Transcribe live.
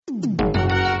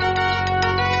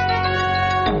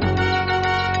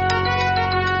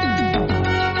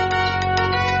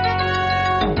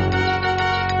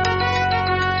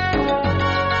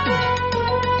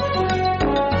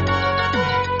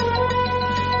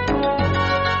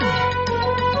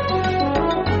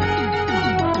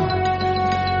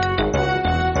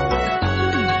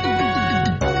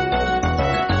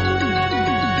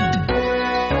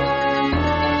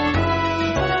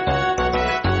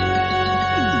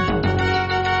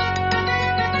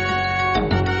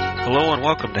Hello and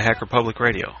welcome to Hacker Public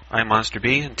Radio. I'm Monster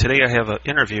B, and today I have an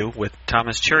interview with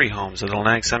Thomas Cherryhomes of the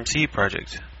LinuxMCE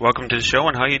project. Welcome to the show,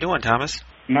 and how you doing, Thomas?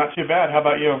 Not too bad. How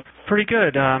about you? Pretty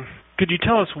good. Could you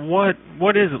tell us what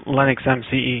is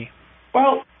LinuxMCE?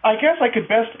 Well, I guess I could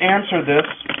best answer this.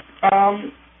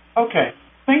 Okay,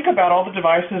 think about all the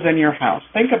devices in your house.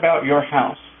 Think about your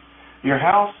house. Your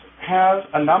house has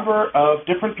a number of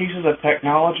different pieces of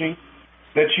technology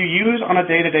that you use on a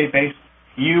day-to-day basis.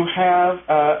 You have,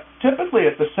 typically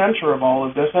at the center of all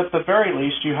of this, at the very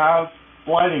least, you have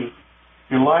lighting.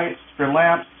 Your lights, your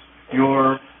lamps,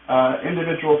 your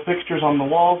individual fixtures on the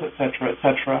walls, etc.,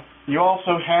 etc. You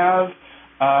also have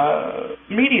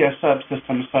media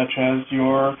subsystems such as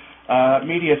your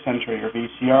media center, your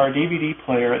VCR, DVD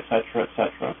player, etc.,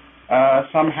 etc.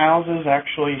 Some houses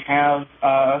actually have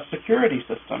security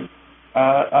systems.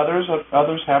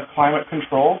 Others have climate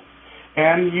control.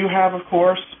 And you have, of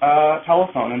course, a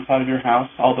telephone inside of your house.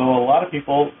 Although a lot of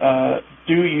people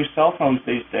do use cell phones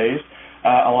these days,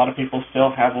 a lot of people still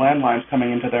have landlines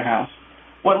coming into their house.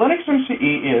 What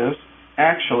LinuxMCE is,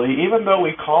 actually, even though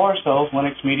we call ourselves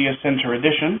Linux Media Center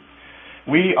Edition,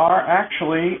 we are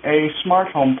actually a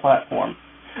smart home platform,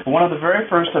 one of the very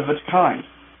first of its kind.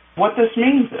 What this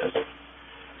means is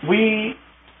we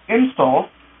install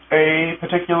a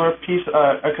particular piece,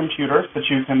 a computer that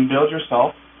you can build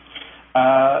yourself,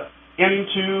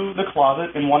 into the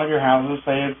closet in one of your houses,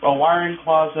 say a wiring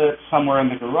closet somewhere in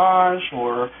the garage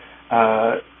or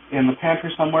in the pantry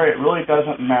somewhere. It really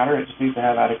doesn't matter. It just needs to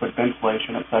have adequate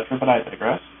ventilation, etc. But I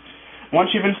digress. Once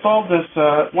you've installed this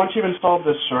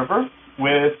server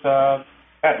with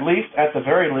at the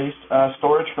very least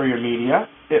storage for your media,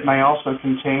 it may also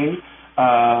contain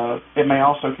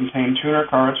tuner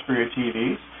cards for your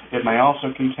TVs. It may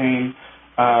also contain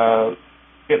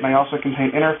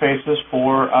interfaces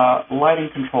for lighting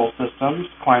control systems,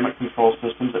 climate control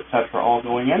systems, etc., all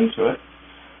going into it.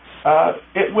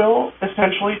 It will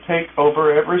essentially take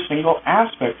over every single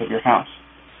aspect of your house.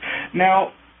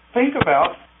 Now, think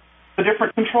about the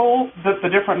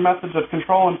different methods of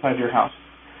control inside your house,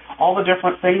 all the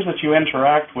different things that you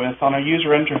interact with on a user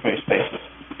interface basis.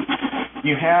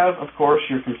 You have, of course,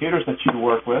 your computers that you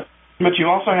work with, but you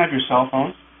also have your cell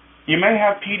phones. You may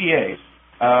have PDAs.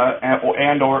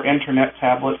 And/or internet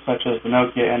tablets such as the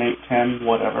Nokia N810,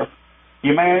 whatever.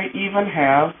 You may even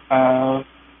have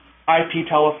IP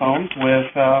telephones with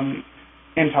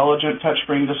intelligent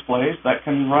touchscreen displays that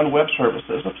can run web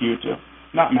services, a few do.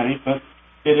 Not many, but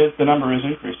the number is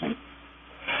increasing.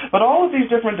 But all of these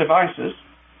different devices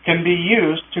can be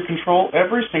used to control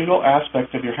every single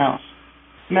aspect of your house.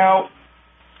 Now,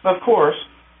 of course,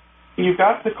 you've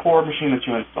got the core machine that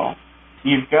you install.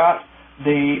 You've got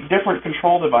the different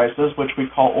control devices, which we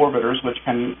call orbiters, which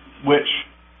can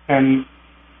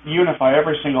unify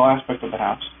every single aspect of the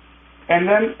house. And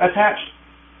then attached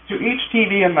to each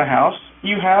TV in the house,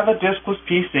 you have a diskless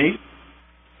PC,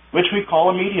 which we call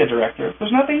a media director.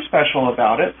 There's nothing special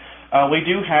about it. We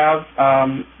do have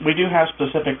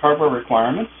specific hardware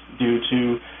requirements due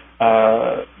to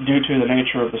the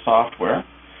nature of the software,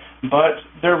 but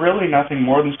they're really nothing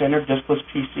more than standard diskless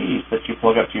PCs that you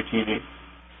plug up to your TV.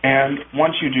 And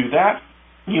once you do that,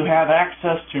 you have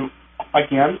access to,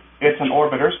 again, it's an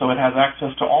orbiter, so it has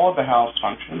access to all of the house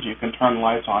functions. You can turn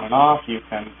lights on and off. You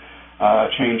can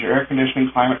change your air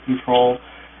conditioning, climate control.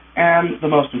 And the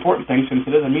most important thing, since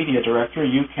it is a media director,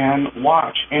 you can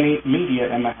watch any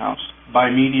media in the house. By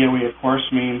media, we, of course,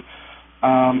 mean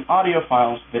audio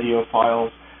files, video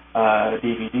files,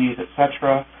 DVDs,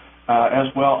 etc.,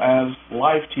 as well as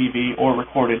live TV or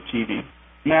recorded TV.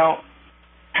 Now,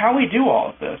 how we do all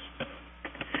of this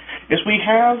is we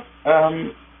have,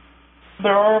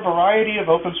 there are a variety of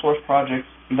open source projects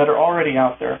that are already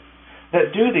out there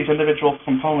that do these individual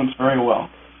components very well.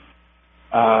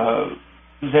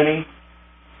 Zenny,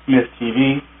 Myth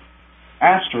TV,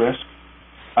 Asterisk,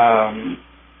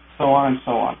 so on and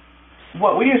so on.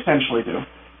 What we essentially do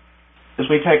is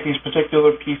we take these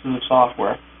particular pieces of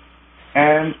software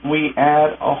and we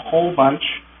add a whole bunch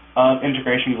of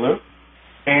integration glue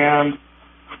and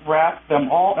wrap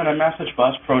them all in a message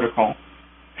bus protocol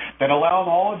that allows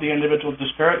all of the individual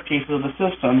disparate pieces of the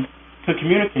system to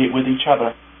communicate with each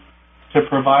other to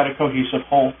provide a cohesive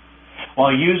whole,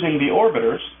 while using the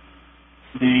orbiters,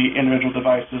 the individual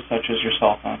devices such as your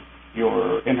cell phone,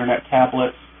 your internet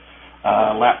tablets,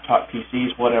 laptop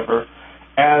PCs, whatever,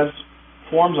 as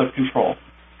forms of control.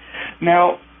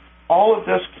 Now, all of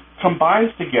this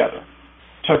combines together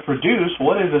to produce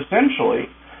what is essentially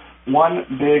one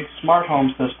big smart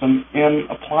home system in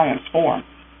appliance form.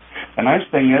 The nice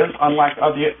thing is, unlike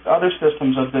other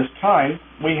systems of this kind,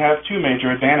 we have two major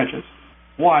advantages.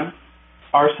 One,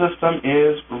 our system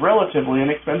is relatively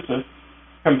inexpensive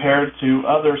compared to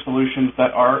other solutions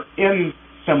that are in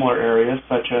similar areas,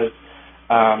 such as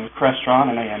Crestron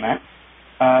and AMX.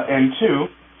 And two,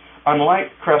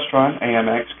 unlike Crestron,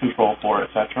 AMX, Control4,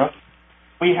 etc.,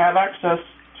 we have access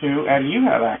to, and you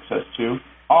have access to,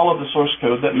 all of the source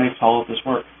code that makes all of this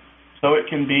work. So it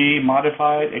can be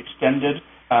modified, extended,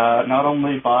 not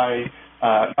only by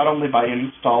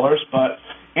installers, but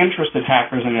interested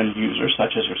hackers and end users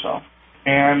such as yourself.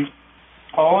 And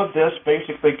all of this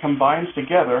basically combines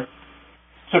together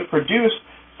to produce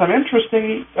some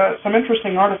interesting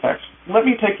artifacts. Let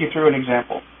me take you through an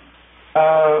example.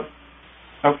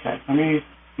 Okay, let me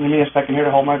give me a second here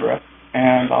to hold my breath,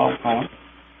 and I'll go on.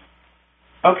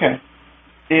 Okay,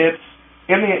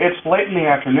 it's late in the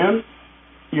afternoon.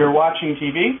 You're watching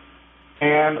TV,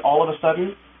 and all of a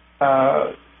sudden,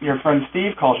 your friend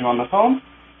Steve calls you on the phone.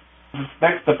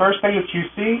 The first thing that you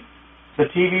see, the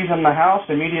TVs in the house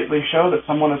immediately show that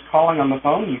someone is calling on the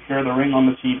phone. You hear the ring on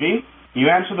the TV. You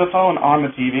answer the phone on the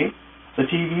TV. The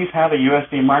TVs have a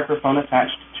USB microphone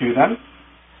attached to them,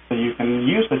 so you can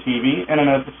use the TV in and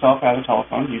of itself as a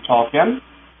telephone. You talk in,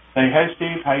 say, "Hey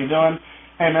Steve, how you doing?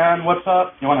 Hey man, what's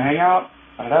up? You want to hang out?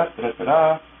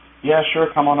 Da-da-da-da-da-da. Yeah, sure,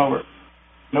 come on over.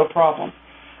 No problem."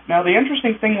 Now the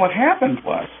interesting thing, what happened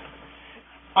was,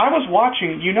 I was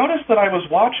watching, you noticed that I was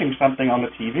watching something on the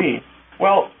TV.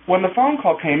 Well, when the phone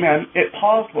call came in, it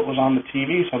paused what was on the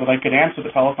TV so that I could answer the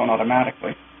telephone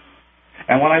automatically.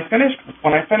 And when I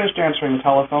finished answering the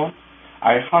telephone,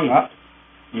 I hung up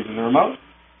using the remote,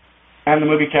 and the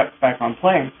movie kept back on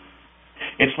playing.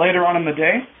 It's later on in the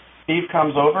day. Steve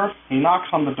comes over, he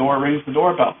knocks on the door, rings the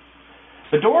doorbell.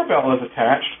 The doorbell is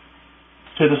attached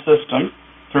to the system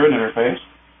through an interface,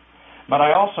 but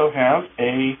I also have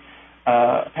a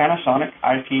Panasonic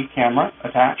IP camera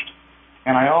attached,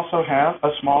 and I also have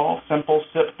a small, simple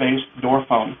SIP-based door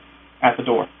phone at the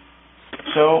door.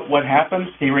 So what happens?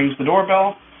 He rings the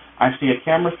doorbell. I see a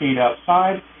camera feed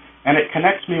outside, and it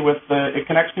connects me with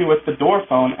the door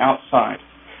phone outside.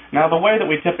 Now, the way that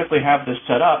we typically have this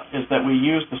set up is that we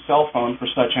use the cell phone for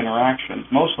such interactions,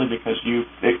 mostly because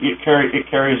it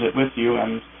carries it with you,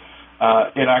 and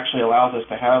it actually allows us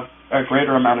to have a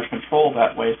greater amount of control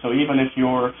that way. So even if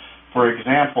you're, for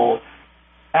example,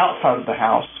 outside of the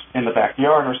house in the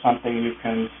backyard or something, you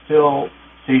can still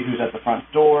see who's at the front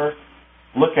door,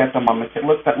 look at them on the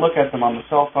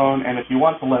cell phone, and if you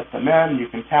want to let them in, you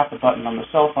can tap the button on the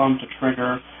cell phone to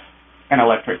trigger an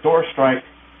electric door strike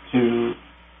to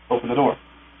open the door.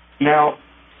 Now,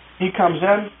 he comes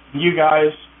in, you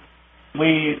guys,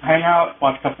 we hang out,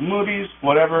 watch a couple movies,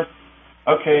 whatever.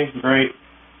 Okay, great.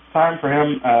 Time for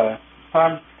him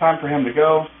to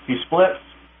go. He splits,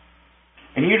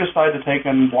 and you decide to take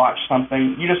and watch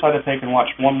something. You decide to take and watch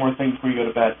one more thing before you go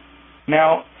to bed.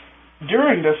 Now,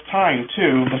 during this time,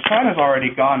 too, the sun has already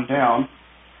gone down,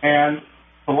 and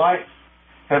the lights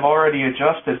have already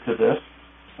adjusted to this.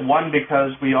 One,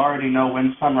 because we already know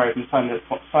when sunrise and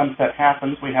sunset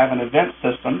happens. We have an event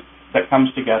system that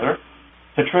comes together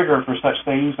to trigger for such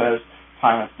things as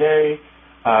time of day,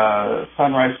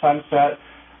 sunrise, sunset.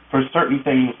 For certain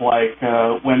things like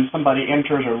when somebody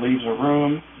enters or leaves a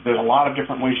room, there's a lot of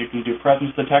different ways you can do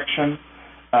presence detection,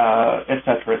 et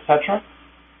cetera, et cetera.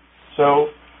 So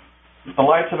the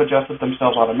lights have adjusted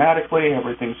themselves automatically,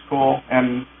 everything's cool,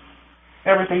 and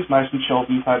everything's nice and chilled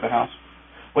inside the house.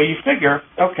 Well, you figure,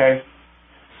 okay,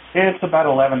 it's about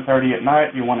 11:30 at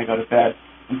night, you want to go to bed,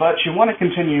 but you want to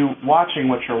continue watching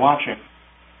what you're watching.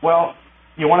 Well,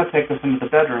 you want to take this into the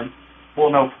bedroom. Well,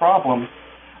 no problem.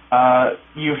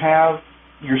 You have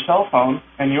your cell phone,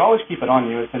 and you always keep it on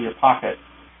you, it's in your pocket.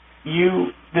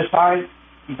 You decide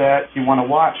that you want to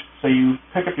watch, so you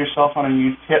pick up your cell phone and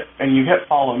you hit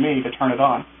follow me to turn it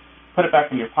on. Put it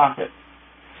back in your pocket.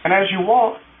 And as you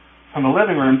walk from the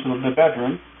living room to the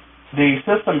bedroom, the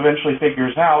system eventually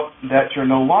figures out that you're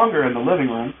no longer in the living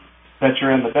room, that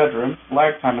you're in the bedroom.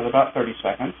 Lag time is about 30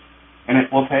 seconds, and it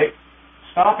will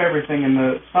stop everything in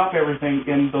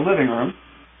the living room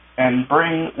and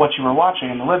bring what you were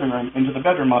watching in the living room into the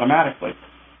bedroom automatically.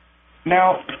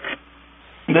 Now,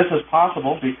 this is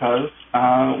possible because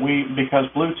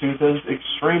Bluetooth is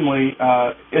extremely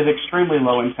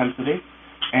low intensity,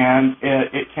 and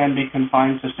it can be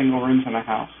confined to single rooms in a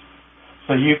house.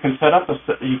 So you can set up a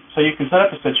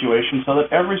situation so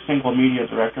that every single media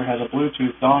director has a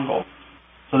Bluetooth dongle,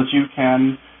 so that you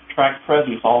can track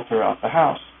presence all throughout the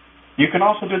house. You can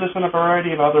also do this in a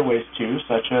variety of other ways too,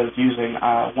 such as using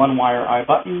one-wire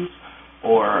iButtons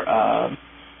or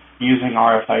using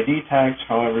RFID tags,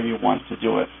 however you want to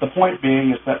do it. The point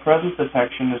being is that presence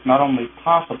detection is not only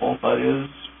possible, but is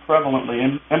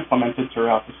prevalently implemented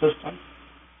throughout the system.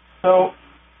 So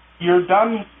you're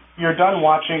done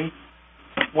watching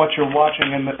what you're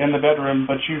watching in the bedroom,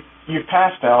 but you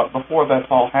passed out before that's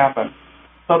all happened.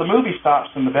 So the movie stops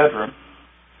in the bedroom,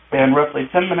 and roughly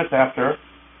 10 minutes after,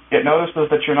 it notices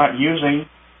that you're not using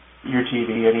your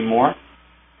TV anymore,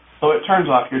 so it turns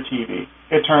off your TV.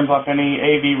 It turns off any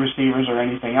AV receivers or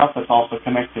anything else that's also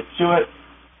connected to it.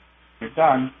 You're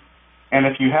done. And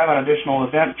if you have an additional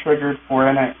event triggered for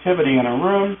an activity in a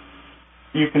room,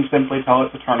 you can simply tell it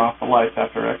to turn off the lights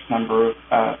after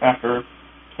after,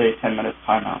 say, 10 minutes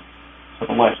timeout. So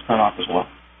the lights turn off as well.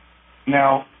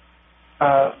 Now,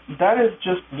 that is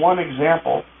just one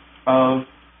example of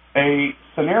a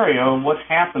scenario of what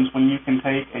happens when you can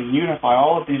take and unify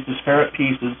all of these disparate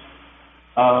pieces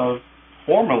of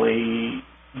formerly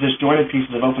disjointed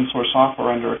pieces of open source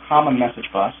software under a common message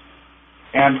bus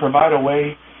and provide a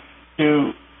way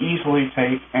to easily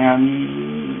take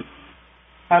and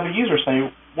have a user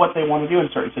say what they want to do in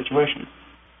certain situations.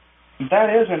 That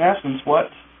is, in essence,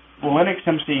 what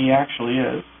LinuxMCE actually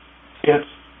is. It's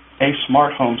a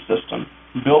smart home system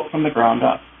built from the ground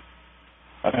up,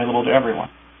 available to everyone.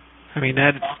 I mean,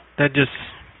 that just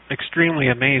extremely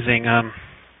amazing.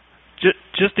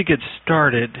 Just to get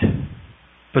started,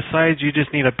 besides you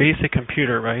just need a basic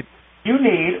computer, right? You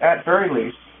need, at very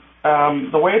least,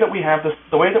 the way that we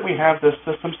have this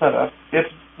system set up.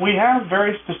 We have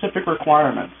very specific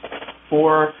requirements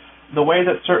for the way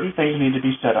that certain things need to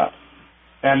be set up,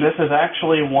 and this is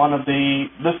actually one of the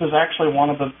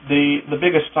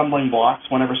biggest stumbling blocks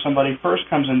whenever somebody first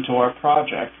comes into our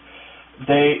project.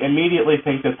 They immediately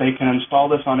think that they can install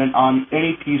this on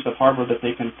any piece of hardware that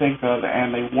they can think of,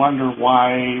 and they wonder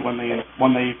why, when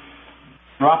they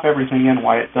drop everything in,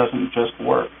 why it doesn't just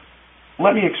work.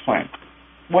 Let me explain.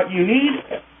 What you need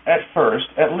at first,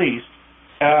 at least,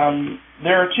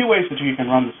 there are two ways that you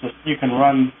can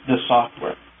run this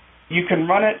software. You can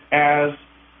run it as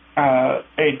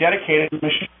a dedicated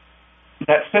machine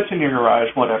that sits in your garage,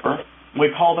 whatever. We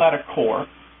call that a core.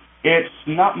 It's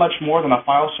not much more than a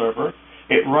file server.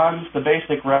 It runs the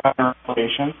basic router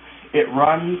application. It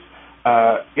runs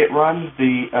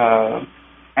the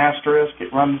asterisk.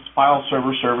 It runs file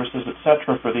server services,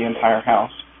 etc., for the entire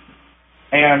house.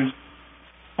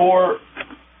 Or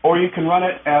you can run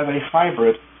it as a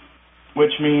hybrid,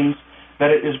 which means that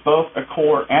it is both a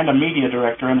core and a media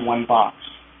director in one box.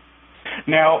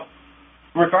 Now,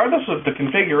 regardless of the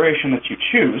configuration that you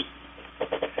choose,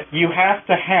 you have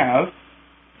to have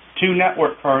two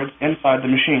network cards inside the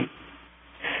machine.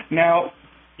 Now,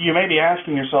 you may be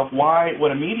asking yourself, why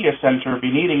would a media center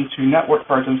be needing two network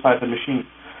cards inside the machine?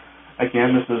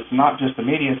 Again, this is not just a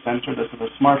media center, this is a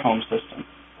smart home system.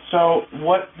 So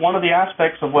one of the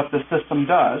aspects of what this system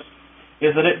does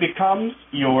is that it becomes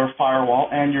your firewall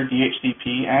and your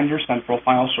DHCP and your central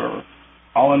file server,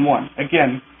 all in one.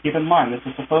 Again, keep in mind, this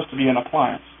is supposed to be an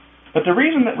appliance. But the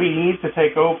reason that we need to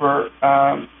take over,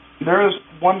 there is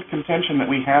one contention that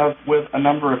we have with a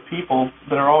number of people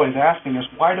that are always asking us,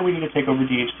 why do we need to take over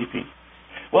DHCP?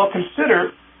 Well,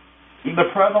 consider the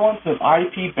prevalence of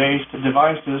IP-based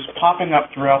devices popping up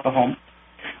throughout the home.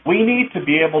 We need to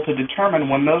be able to determine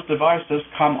when those devices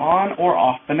come on or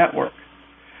off the network.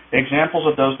 Examples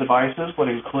of those devices would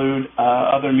include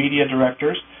other media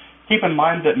directors. Keep in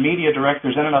mind that media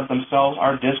directors in and of themselves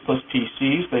are diskless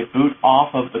PCs. They boot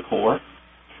off of the core.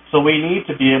 So we need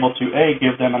to be able to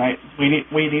give them an IP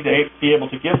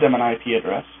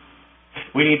address.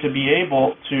 We need to be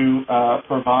able to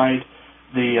provide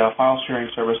the file sharing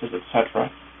services, etc.,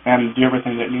 and do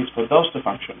everything that needs for those to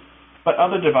function. But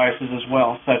other devices as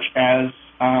well, such as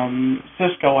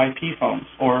Cisco IP phones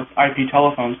or IP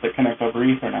telephones that connect over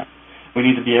Ethernet. We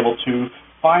need to be able to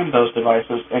find those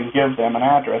devices and give them an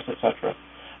address, etc.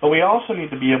 But we also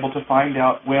need to be able to find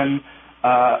out when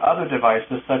other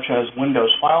devices, such as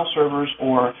Windows file servers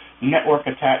or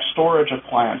network-attached storage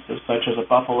appliances, such as a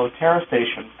Buffalo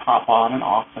TerraStation, pop on and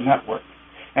off the network.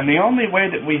 And the only way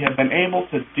that we have been able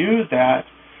to do that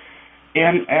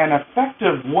in an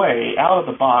effective way, out of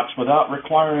the box, without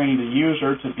requiring the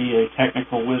user to be a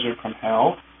technical wizard from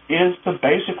hell, is to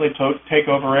basically take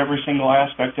over every single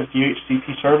aspect of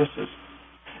DHCP services.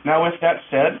 Now, with that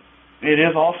said, it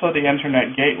is also the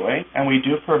Internet gateway, and we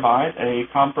do provide a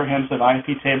comprehensive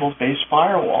IP tables-based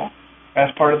firewall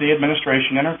as part of the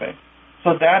administration interface.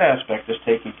 So that aspect is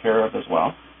taken care of as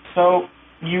well. So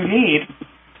you need,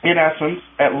 in essence,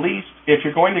 at least, if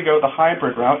you're going to go the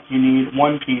hybrid route, you need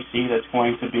one PC that's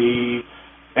going to be,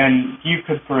 and you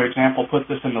could, for example, put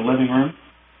this in the living room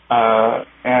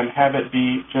and have it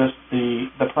be just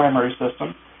the primary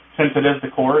system. Since it is the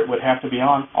core, it would have to be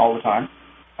on all the time.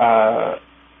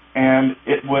 And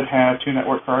it would have two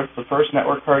network cards. The first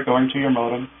network card going to your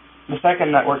modem, the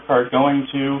second network card going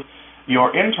to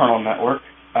your internal network,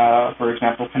 for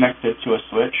example, connected to a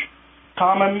switch.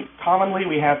 Commonly,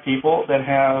 we have people that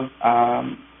have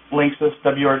Linksys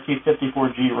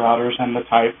WRT54G routers and the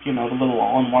type, the little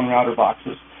all-in-one router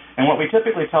boxes. And what we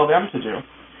typically tell them to do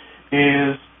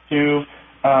is to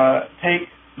take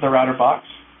the router box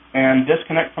and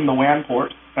disconnect from the WAN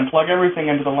port and plug everything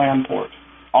into the LAN port,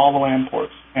 all the LAN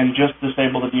ports, and just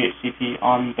disable the DHCP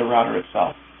on the router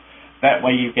itself. That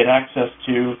way you get access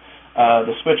to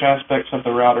the switch aspects of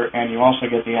the router, and you also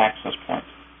get the access point.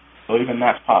 So even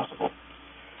that's possible.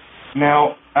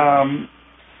 Now,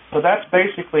 so that's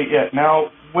basically it.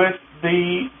 Now, with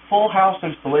the full house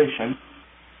installation,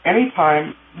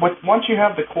 once you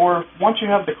have the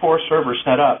core server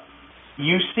set up,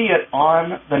 you see it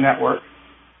on the network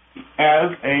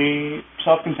as a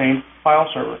self-contained file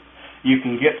server. You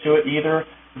can get to it either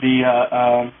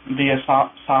via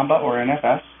Samba or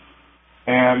NFS,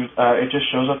 and it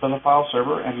just shows up as a file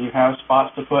server, and you have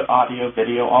spots to put audio,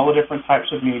 video, all the different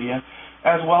types of media,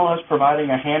 as well as providing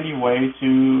a handy way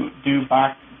to do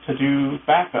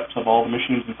backups of all the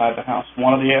machines inside the house.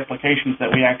 One of the applications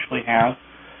that we actually have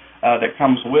that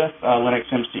comes with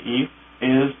LinuxMCE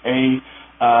is a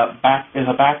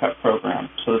backup program,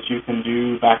 so that you can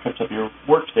do backups of your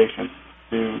workstation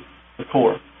to the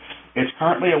core. It's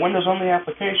currently a Windows-only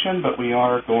application, but we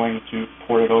are going to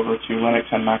port it over to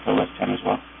Linux and Mac OS X as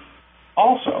well.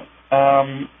 Also,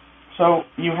 so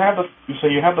you have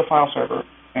the file server,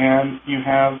 and you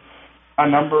have a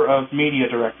number of media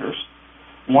directors,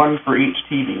 one for each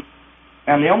TV.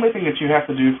 And the only thing that you have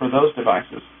to do for those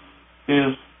devices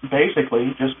is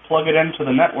basically just plug it into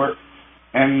the network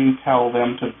and tell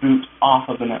them to boot off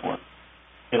of the network.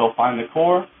 It'll find the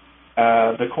core.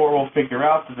 The core will figure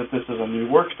out that this is a new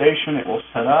workstation. It will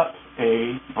set up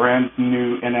a brand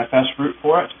new NFS root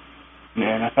for it, an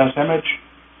NFS image,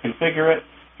 configure it,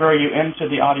 throw you into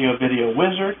the audio video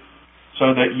wizard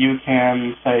so that you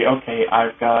can say, okay,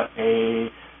 I've got a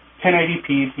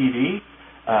 1080p TV.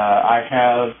 I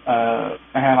have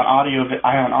an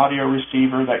audio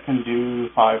receiver that can do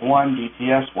 5.1,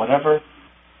 DTS, whatever.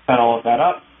 Set all of that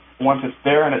up. Once it's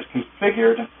there and it's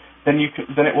configured, then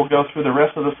it will go through the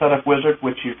rest of the setup wizard,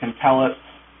 which you can tell it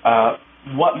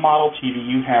what model TV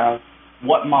you have,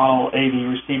 what model AV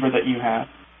receiver that you have,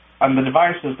 and the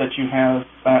devices that you have,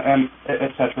 and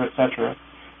et cetera, et cetera.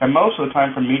 And most of the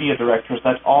time for media directors,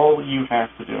 that's all you have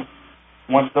to do.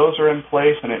 Once those are in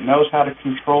place and it knows how to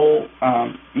control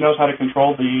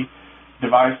the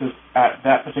devices at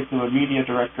that particular media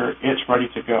director, it's ready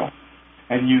to go.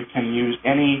 And you can use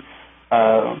any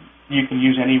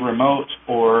remote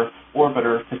or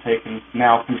orbiter to take and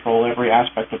now control every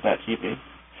aspect of that TV.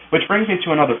 Which brings me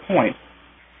to another point.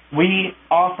 We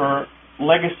offer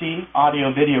legacy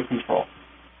audio-video control.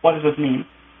 What does this mean?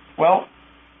 Well,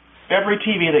 every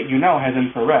TV that you know has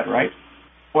infrared, right?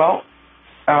 Well,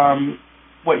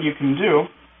 what you can do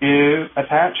is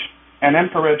attach an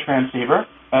infrared transceiver.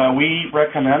 We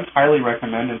highly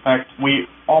recommend, in fact, we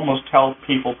almost tell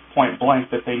people point blank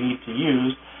that they need to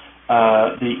use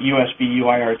the USB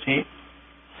UIRT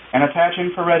and attach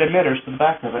infrared emitters to the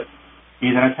back of it.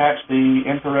 You then attach the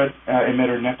infrared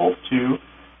emitter nipple to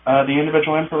the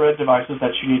individual infrared devices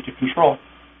that you need to control.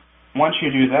 Once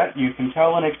you do that, you can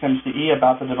tell LinuxMCE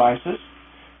about the devices.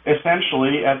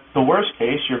 Essentially, at the worst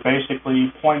case, you're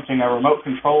basically pointing a remote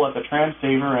control at the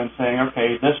transceiver and saying,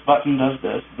 okay, this button does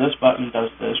this button does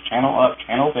this, channel up,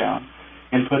 channel down,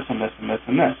 inputs and this and this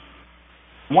and this.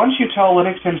 Once you tell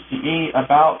LinuxMCE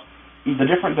about the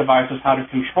different devices, how to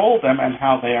control them and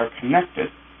how they are connected,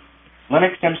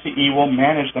 LinuxMCE will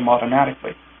manage them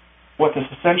automatically. What this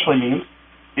essentially means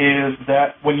is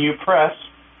that when you press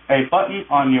a button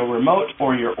on your remote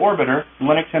or your orbiter,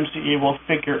 LinuxMCE will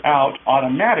figure out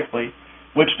automatically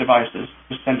which devices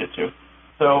to send it to.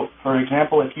 So, for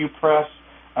example, if you press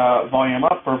volume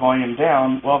up or volume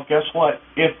down, well, guess what?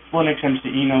 If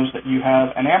LinuxMCE knows that you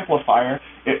have an amplifier,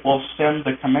 it will send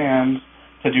the commands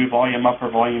to do volume up or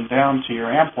volume down to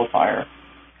your amplifier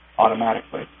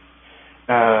automatically.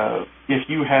 If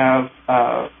you have,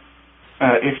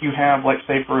 let's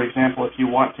say, for example, if you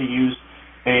want to use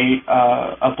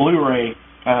a Blu-ray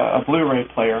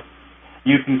player,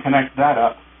 you can connect that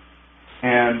up.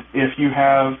 And if you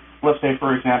have, let's say,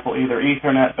 for example, either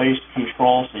Ethernet-based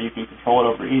control, so you can control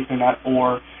it over Ethernet,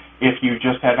 or if you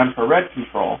just have infrared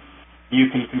control, you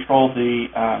can control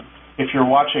the. If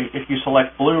you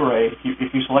select Blu-ray,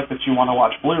 if you select that you want to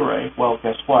watch Blu-ray, well,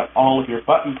 guess what? All of your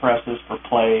button presses for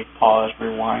play, pause,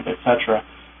 rewind, etc.,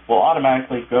 will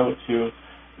automatically go to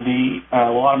the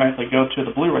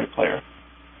Blu-ray player.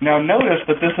 Now, notice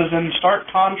that this is in stark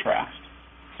contrast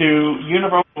to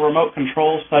universal remote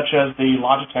controls such as the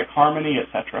Logitech Harmony,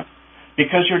 etc.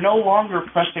 Because you're no longer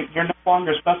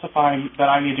specifying that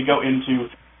I need to go into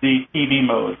the TV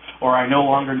mode, or I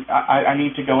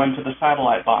need to go into the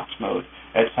satellite box mode,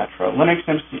 etc.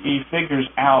 LinuxMCE figures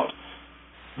out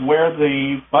where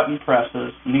the button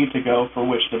presses need to go for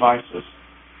which devices.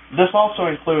 This also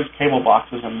includes cable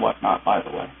boxes and whatnot, by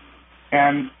the way.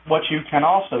 And what you can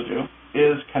also do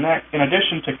is connect, in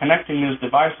addition to connecting these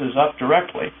devices up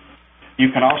directly, you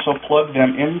can also plug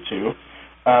them into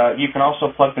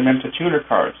tuner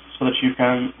cards so that you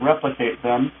can replicate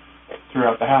them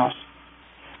throughout the house.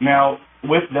 Now,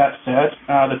 with that said,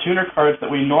 the tuner cards that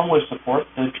we normally support,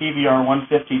 the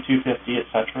PVR0182, 250,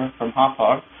 etc., from Hop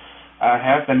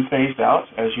have been phased out.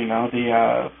 As you know,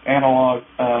 the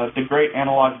great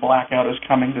analog blackout is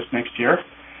coming this next year,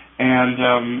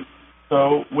 and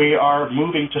so we are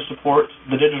moving to support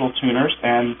the digital tuners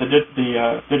and the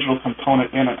digital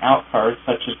component in and out cards,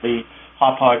 such as the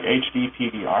Hop HD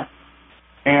PVR.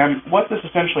 And what this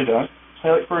essentially does,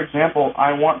 say, like, for example,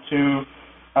 I want to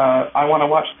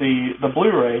watch the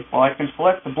Blu-ray. Well, I can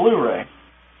select the Blu-ray,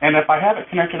 and if I have it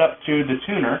connected up to the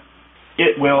tuner,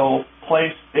 it will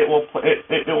let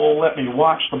me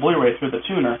watch the Blu-ray through the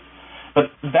tuner. But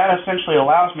that essentially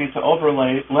allows me to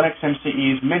overlay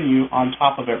LinuxMCE's menu on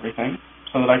top of everything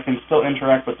so that I can still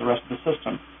interact with the rest of the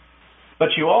system.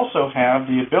 But you also have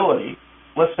the ability,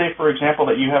 let's say, for example,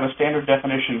 that you have a standard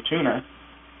definition tuner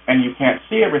and you can't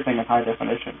see everything in high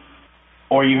definition,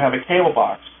 or you have a cable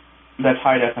box that's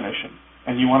high definition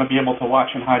and you want to be able to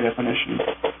watch in high definition.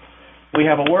 We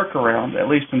have a workaround,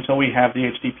 at least until we have the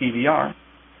HD PVR.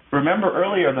 Remember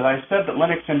earlier that I said that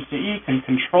LinuxMCE can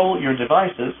control your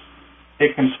devices.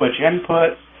 It can switch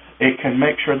inputs. It can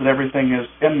make sure that everything is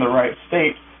in the right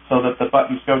state so that the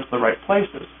buttons go to the right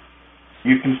places.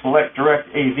 You can select direct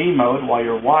AV mode while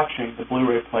you're watching the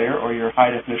Blu-ray player or your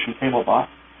high-definition cable box.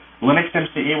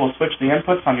 LinuxMCE will switch the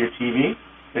inputs on your TV.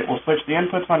 It will switch the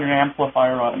inputs on your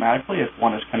amplifier automatically if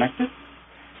one is connected.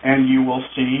 And you will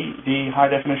see the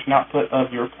high-definition output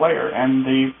of your player. And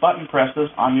the button presses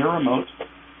on your remote,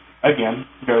 again,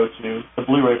 go to the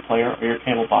Blu-ray player or your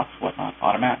cable box, whatnot,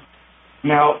 automatically.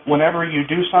 Now, whenever you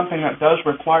do something that does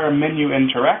require menu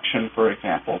interaction, for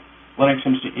example,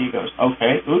 LinuxMCE goes,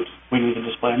 okay, oops, we need to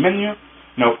display a menu.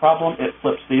 No problem. It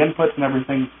flips the inputs and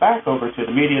everything back over to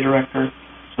the media director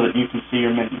so that you can see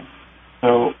your menu.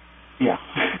 So, yeah.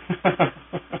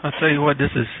 I'll tell you what,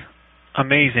 this is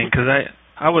amazing, because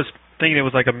I was thinking it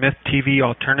was like a Myth TV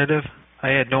alternative. I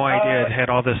had no idea it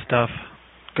had all this stuff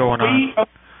going on.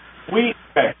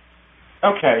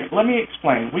 Okay, let me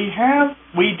explain. We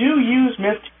do use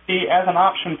Myth TV as an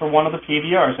option for one of the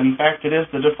PVRs. In fact, it is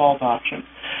the default option.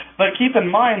 But keep in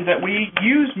mind that we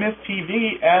use Myth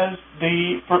TV as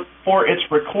for its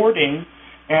recording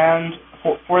and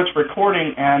for its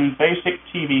recording and basic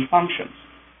TV functions.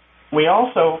 We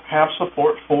also have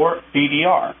support for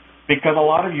VDR because a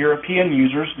lot of European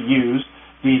users use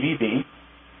DVD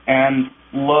and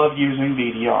love using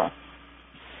VDR.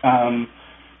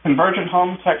 Convergent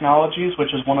Home Technologies,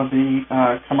 which is one of the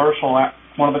commercial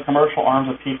arms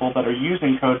of people that are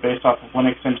using code based off of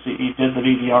LinuxMCE, did the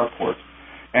VDR port,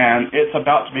 and it's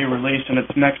about to be released in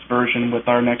its next version with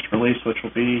our next release, which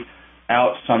will be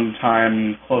out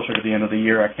sometime closer to the end of the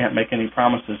year. I can't make any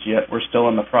promises yet. We're still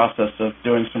in the process of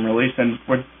doing some release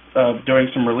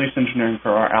engineering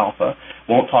for our alpha.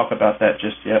 Won't talk about that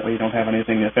just yet. We don't have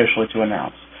anything officially to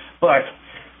announce, but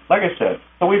like I said,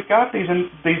 so we've got these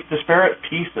disparate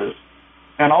pieces,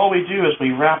 and all we do is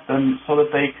we wrap them so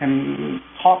that they can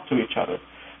talk to each other.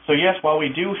 So yes, while we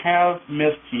do have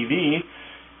Myth TV,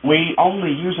 we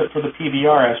only use it for the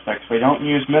PVR aspects. We don't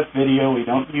use Myth Video, we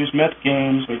don't use Myth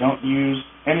Games, we don't use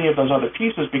any of those other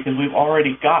pieces because we've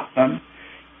already got them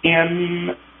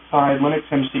inside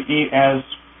LinuxMCE as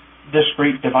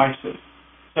discrete devices.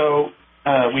 So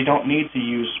we don't need to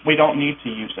use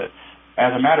it.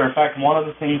 As a matter of fact, one of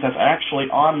the things that's actually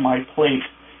on my plate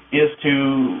is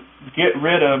to get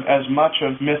rid of as much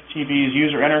of Myth TV's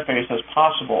user interface as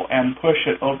possible and push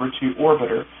it over to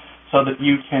Orbiter so that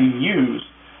you can use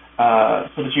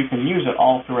it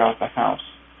all throughout the house.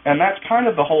 And that's kind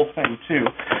of the whole thing too.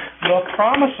 The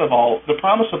promise of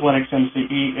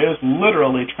LinuxMCE is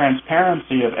literally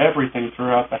transparency of everything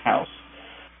throughout the house.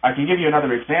 I can give you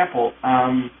another example.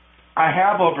 I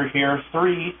have over here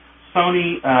 3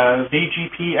 Sony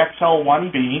VGP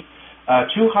XL1B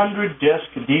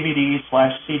 200-disc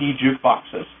DVD/CD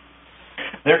jukeboxes.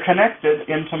 They are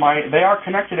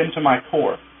connected into my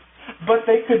core, but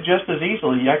they could just as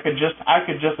easily. I could just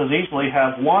as easily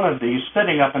have one of these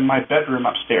sitting up in my bedroom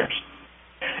upstairs.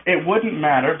 It wouldn't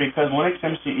matter because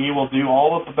LinuxMCE will do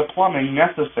all of the plumbing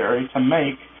necessary to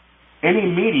make any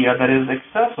media that is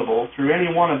accessible through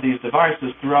any one of these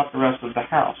devices throughout the rest of the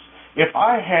house. If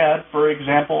I had, for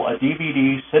example, a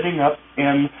DVD sitting up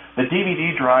in the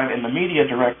DVD drive in the media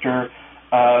director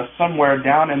somewhere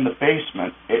down in the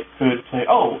basement, it could say,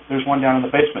 oh, there's one down in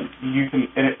the basement.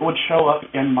 And it would show up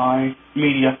in my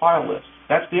media file list.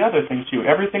 That's the other thing, too.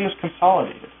 Everything is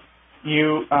consolidated.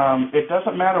 It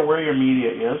doesn't matter where your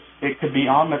media is. It could be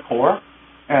on the core,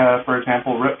 for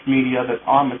example, ripped media that's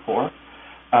on the core.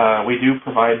 We do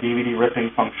provide DVD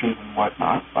ripping functions and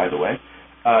whatnot, by the way.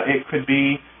 It could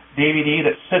be DVD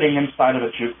that's sitting inside of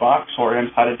a jukebox or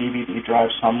inside a DVD drive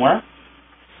somewhere.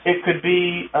 It could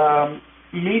be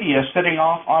media sitting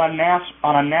off on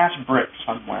a NAS brick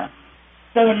somewhere.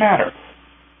 Doesn't matter.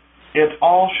 It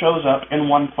all shows up in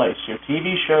one place. Your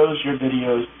TV shows, your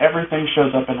videos, everything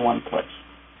shows up in one place.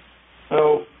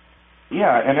 So,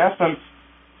 yeah, in essence,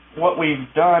 what we've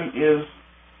done is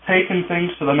taken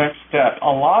things to the next step.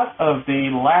 A lot of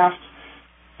the last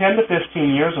 10 to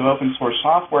 15 years of open source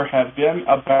software have been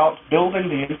about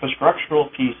building the infrastructural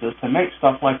pieces to make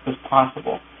stuff like this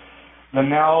possible.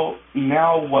 Now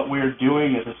what we're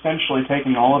doing is essentially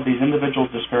taking all of these individual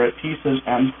disparate pieces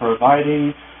and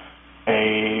providing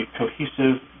a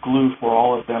cohesive glue for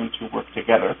all of them to work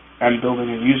together and building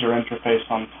a user interface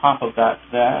on top of that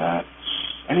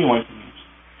anyone can use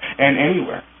and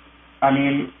anywhere. I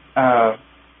mean,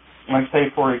 like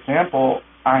say, for example,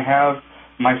 I have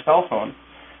my cell phone.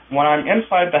 When I'm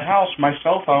inside the house, my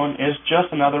cell phone is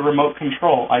just another remote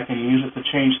control. I can use it to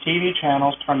change TV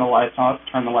channels, turn the lights on,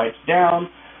 turn the lights down,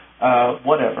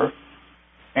 whatever,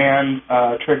 and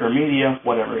trigger media,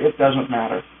 whatever. It doesn't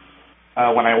matter.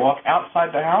 When I walk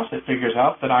outside the house, it figures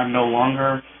out that I'm no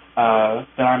longer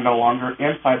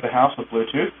inside the house with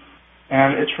Bluetooth,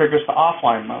 and it triggers the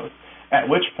offline mode. At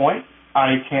which point,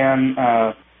 I can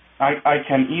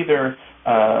either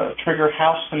trigger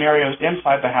house scenarios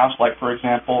inside the house, like, for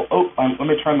example, let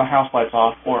me turn the house lights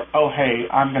off, or, oh, hey,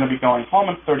 I'm going to be going home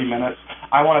in 30 minutes.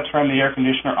 I want to turn the air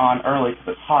conditioner on early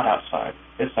because it's hot outside,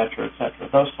 etc.,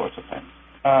 those sorts of things.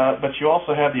 But you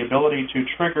also have the ability to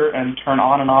trigger and turn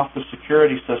on and off the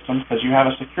security systems because you have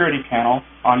a security panel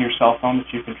on your cell phone that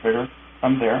you can trigger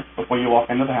from there before you walk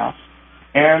into the house.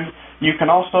 And you can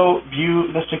also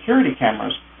view the security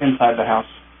cameras inside the house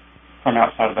from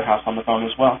outside of the house on the phone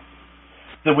as well.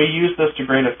 So we use this to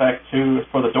great effect, too,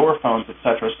 for the door phones,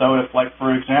 etc. So if, like,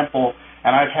 for example,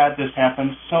 and I've had this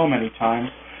happen so many times,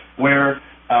 where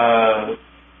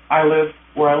I live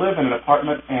in an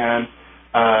apartment,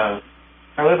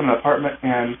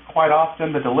 and quite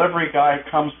often the delivery guy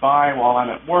comes by while I'm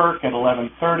at work at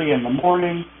 11:30 in the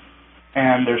morning,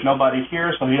 and there's nobody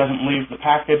here, so he doesn't leave the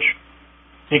package.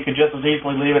 He could just as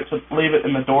easily leave it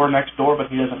in the door next door, but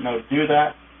he doesn't know to do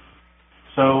that.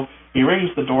 So he rings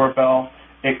the doorbell.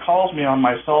 It calls me on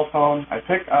my cell phone. I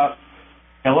pick up.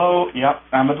 Hello, yep,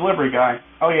 I'm a delivery guy.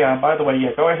 Oh, yeah, by the way,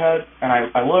 yeah, go ahead. And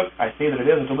I look. I see that it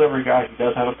is a delivery guy. He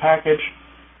does have a package.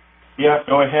 Yeah,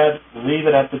 go ahead. Leave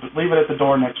it at the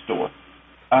door next door.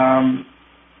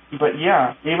 But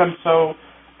yeah, even so.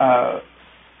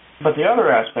 But the other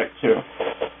aspect too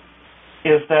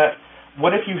is that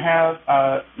what if you have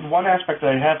one aspect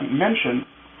that I haven't mentioned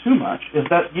too much is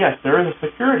that yes, there is a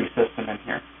security system in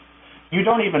here. You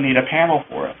don't even need a panel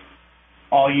for it.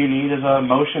 All you need is a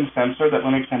motion sensor that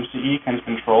LinuxMCE can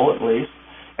control at least,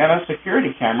 and a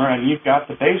security camera, and you've got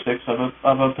the basics of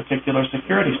a particular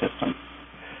security system.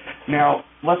 Now,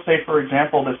 let's say, for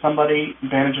example, that somebody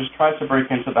tries to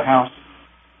break into the house.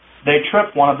 They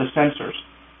trip one of the sensors,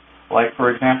 like,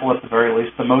 for example, at the very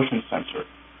least, the motion sensor.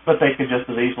 But they could just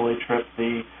as easily trip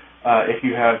if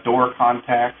you have door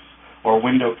contacts or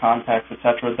window contacts,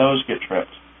 etc., those get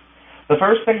tripped. The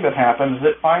first thing that happens is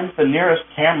it finds the nearest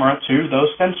camera to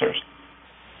those sensors.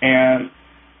 And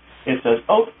it says,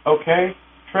 oh, okay,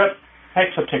 trip,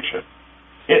 takes a picture.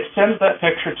 It sends that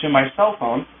picture to my cell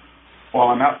phone while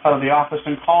I'm outside of the office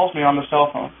and calls me on the cell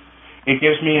phone. It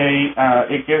gives me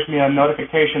a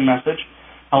notification message.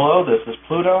 Hello, this is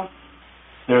Pluto.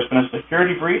 There's been a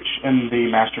security breach in the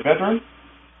master bedroom.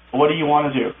 What do you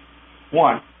want to do?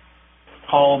 1,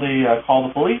 call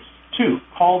the police. 2,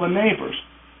 call the neighbors.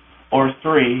 Or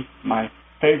 3, my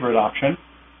favorite option,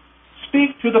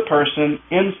 speak to the person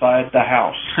inside the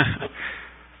house.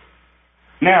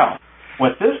 Now,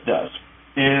 what this does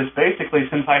is basically,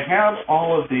 since I have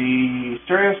all of the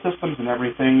stereo systems and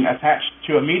everything attached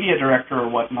to a media director or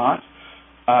whatnot,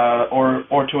 or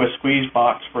to a squeeze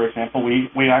box, for example, we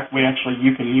actually,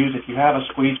 you can use, if you have a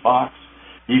squeeze box,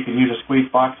 you can use a squeeze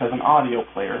box as an audio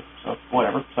player, so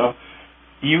whatever. So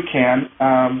you can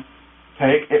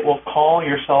it will call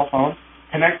your cell phone,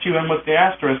 connect you in with the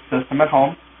Asterisk system at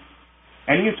home,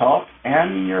 and you talk,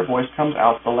 and your voice comes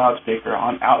out the loudspeaker,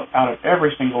 out of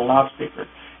every single loudspeaker.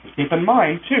 And keep in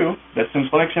mind, too, that since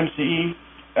LinuxMCE,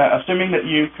 assuming that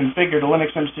you configured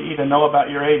LinuxMCE to know about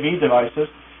your AV devices,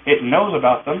 it knows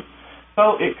about them,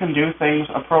 so it can do things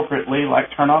appropriately, like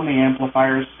turn on the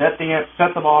amplifiers, set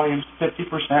the volumes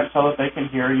 50% so that they can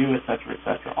hear you, etc.,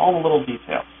 etc. All the little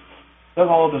details. It does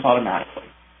all of this automatically.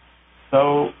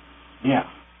 So, yeah.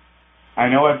 I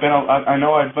know I've been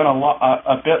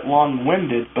a bit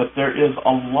long-winded, but there is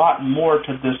a lot more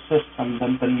to this system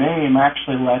than the name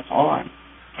actually lets on.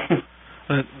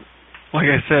 Like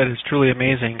I said, it's truly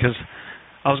amazing, because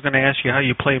I was going to ask you how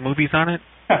you play movies on it.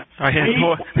 I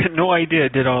had no idea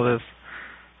it did all this.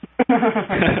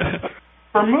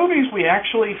 For movies,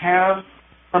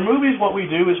 what we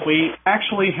do is we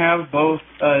actually have both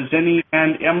Zenny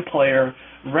and MPlayer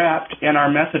wrapped in our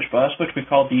message bus, which we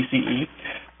call DCE.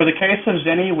 For the case of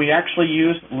Zenny, we actually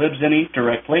use libzenny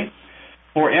directly.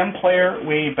 For MPlayer,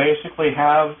 we basically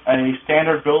have a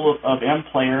standard build of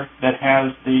MPlayer that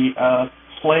has the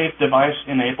slave device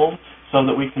enabled so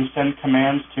that we can send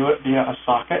commands to it via a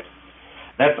socket.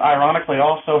 That's ironically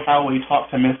also how we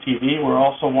talk to MythTV. We're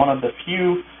also one of the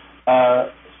few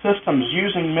systems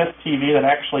using MythTV that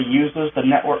actually uses the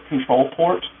network control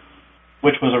port,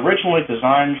 which was originally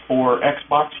designed for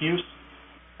Xbox use,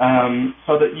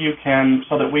 so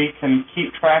that we can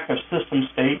keep track of system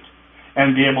state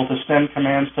and be able to send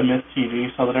commands to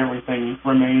MythTV so that everything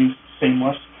remains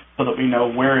seamless, so that we know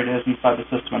where it is inside the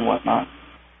system and whatnot.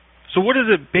 So what is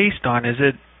it based on? Is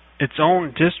it its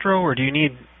own distro, or do you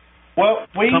need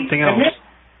something else?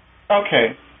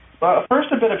 Okay.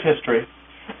 First, a bit of history.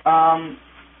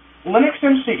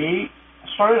 LinuxMCE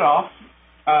started off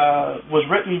was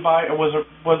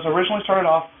originally started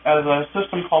off as a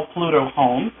system called Pluto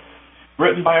Home,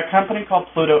 written by a company called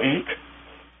Pluto Inc.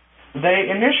 They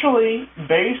initially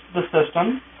based the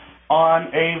system on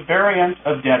a variant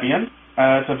of Debian.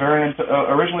 It's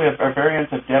originally a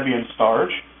variant of Debian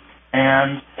Starge.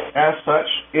 And as such,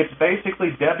 it's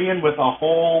basically Debian with a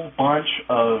whole bunch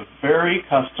of very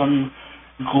custom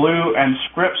glue and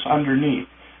scripts underneath.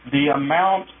 The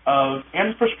amount of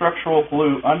infrastructural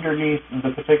glue underneath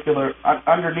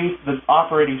the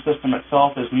operating system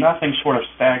itself is nothing short of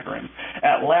staggering.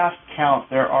 At last count,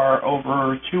 there are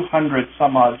over 200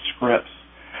 some odd scripts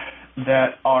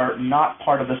that are not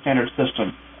part of the standard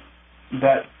system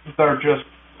that's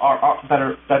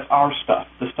our stuff,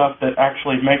 the stuff that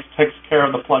actually takes care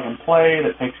of the plug and play,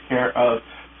 that takes care of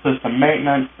system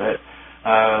maintenance, that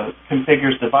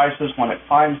configures devices when it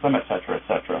finds them, etc.,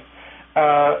 etc.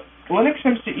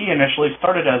 LinuxMCE initially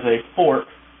started as a fork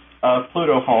of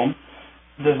Pluto Home,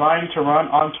 designed to run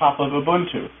on top of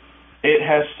Ubuntu. It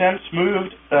has since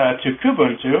moved to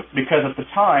Kubuntu because at the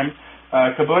time,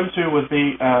 Kubuntu was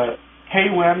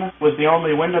KWin was the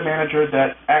only window manager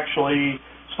that actually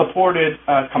supported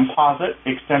composite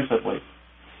extensively.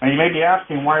 Now you may be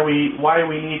asking why we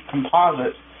need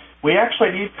composite. We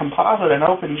actually need composite and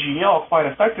OpenGL quite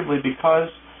effectively because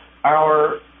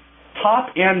our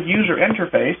top-end user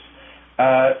interface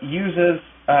uses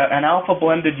an alpha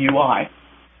blended UI.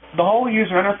 The whole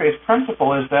user interface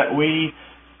principle is that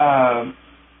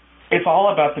it's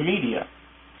all about the media.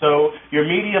 So your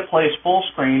media plays full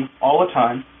screen all the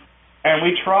time. And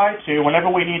we try to, whenever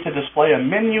we need to display a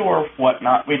menu or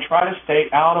whatnot, we try to stay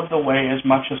out of the way as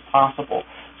much as possible.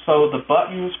 So the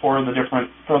buttons for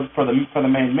the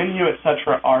main menu,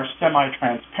 etc., are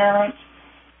semi-transparent,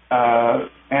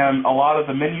 and a lot of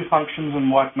the menu functions and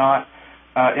whatnot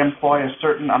employ a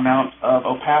certain amount of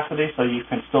opacity, so you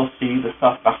can still see the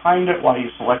stuff behind it while you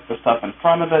select the stuff in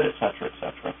front of it, etc.,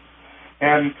 etc.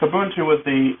 And Kubuntu was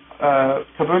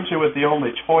the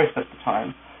only choice at the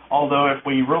time. Although if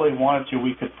we really wanted to,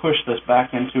 we could push this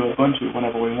back into Ubuntu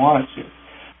whenever we wanted to.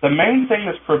 The main thing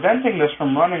that's preventing this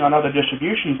from running on other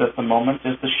distributions at the moment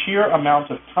is the sheer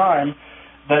amount of time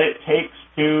that it takes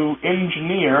to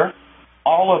engineer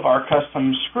all of our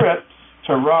custom scripts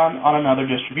to run on another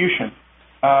distribution.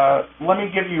 Let me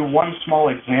give you one small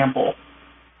example.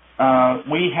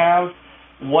 We have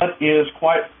what is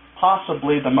quite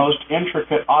possibly the most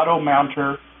intricate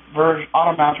AutoMounter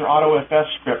AutoFS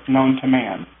script known to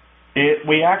man.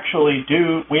 We actually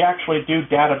do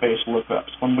database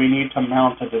lookups when we need to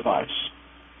mount a device.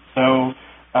 So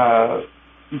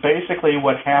basically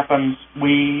what happens,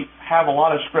 we have a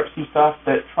lot of scripts and stuff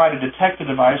that try to detect a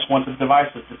device. Once a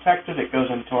device is detected, it goes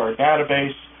into our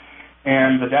database,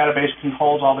 and the database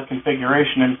controls all the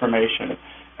configuration information.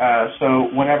 So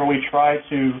whenever we need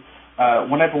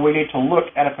to look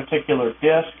at a particular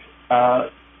disk,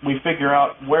 we figure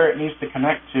out where it needs to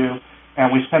connect to,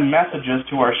 and we send messages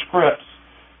to our scripts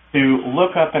to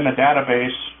look up in the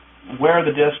database where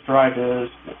the disk drive is,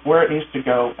 where it needs to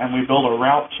go, and we build a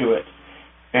route to it,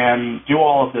 and do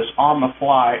all of this on the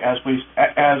fly as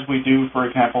we do, for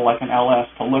example, like an LS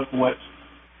to look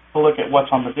at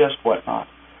what's on the disk, whatnot.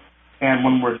 And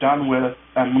when we're done with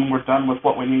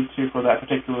what we need to for that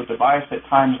particular device, it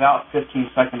times out 15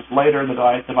 seconds later.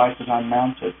 The device is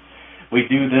unmounted. We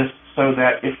do this so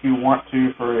that if you want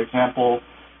to, for example,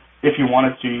 if you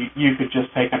wanted to, you could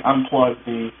just take and unplug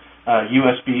the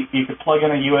USB. You could plug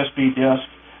in a USB disk.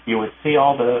 You would see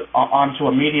onto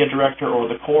a media director or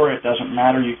the core. It doesn't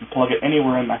matter. You can plug it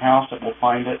anywhere in the house. It will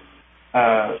find it.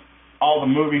 All the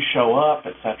movies show up,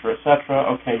 etc., etc.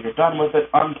 Okay, you're done with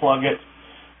it. Unplug it.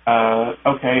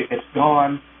 Okay, it's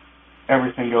gone.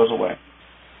 Everything goes away.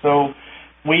 So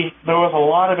there was a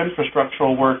lot of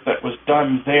infrastructural work that was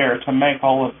done there to make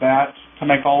all of that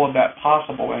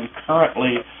possible. And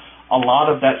currently, a lot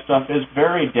of that stuff is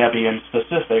very Debian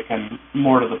specific and,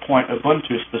 more to the point,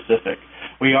 Ubuntu specific.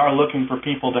 We are looking for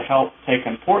people to help take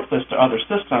and port this to other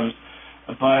systems.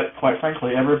 But quite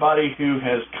frankly, everybody who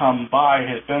has come by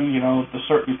has been, the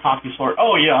certain copy sort.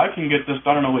 Oh yeah, I can get this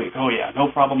done in a week. Oh yeah, no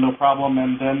problem.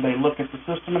 And then they look at the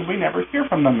system and we never hear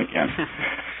from them again.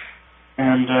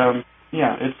 And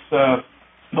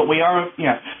but we are,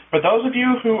 for those of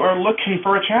you who are looking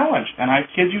for a challenge, and I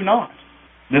kid you not,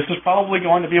 this is probably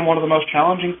going to be one of the most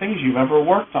challenging things you've ever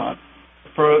worked on.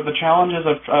 For the challenges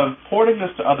of porting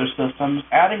this to other systems,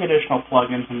 adding additional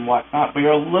plugins and whatnot, we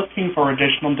are looking for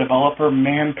additional developer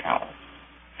manpower.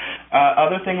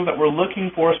 Other things that we're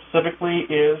looking for specifically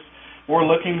is we're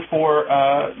looking for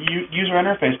user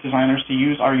interface designers to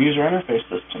use our user interface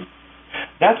system.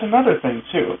 That's another thing,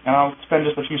 too, and I'll spend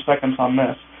just a few seconds on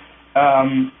this.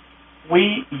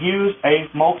 We use a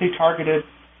multi-targeted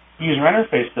user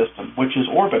interface system, which is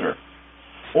Orbiter.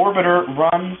 Orbiter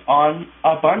runs on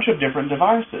a bunch of different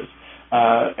devices,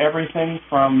 everything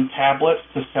from tablets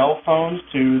to cell phones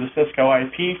to the Cisco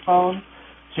IP phone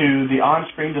to the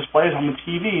on-screen displays on the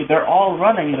TV. They're all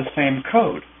running the same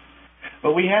code.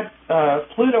 But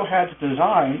Pluto had to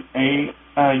design a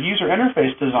user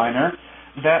interface designer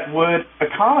that would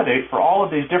accommodate for all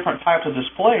of these different types of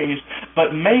displays,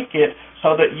 but make it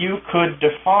so that you could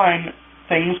define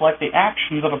things like the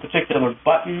actions of a particular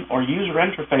button or user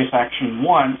interface action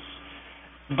once,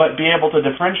 but be able to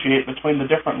differentiate between the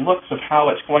different looks of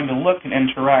how it's going to look and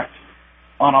interact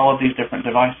on all of these different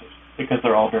devices, because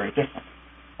they're all very different.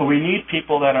 But we need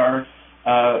people that are,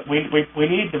 we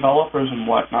need developers and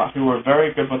whatnot who are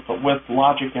very good with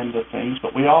logic end of things,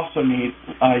 but we also need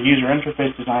user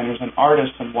interface designers and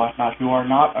artists and whatnot who are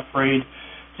not afraid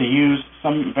to use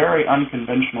some very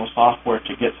unconventional software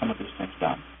to get some of these things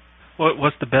done.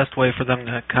 What's the best way for them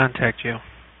to contact you?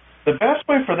 The best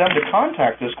way for them to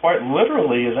contact us, quite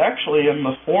literally, is actually in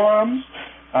the forums.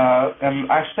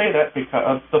 And I say that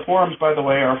because the forums, by the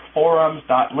way, are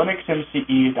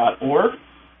forums.linuxmce.org.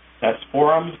 That's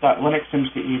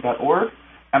forums.linuxmce.org.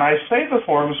 And I say the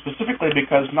forums specifically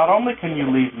because not only can you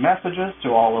leave messages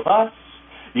to all of us,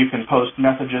 you can post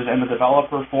messages in the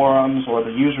developer forums or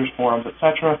the users forums,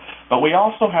 etc., but we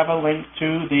also have a link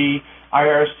to the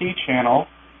IRC channel,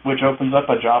 which opens up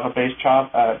a Java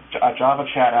chat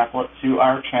applet to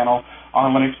our channel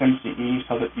on LinuxMCE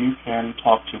so that you can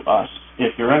talk to us.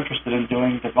 If you're interested in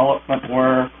doing development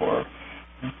work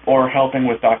or helping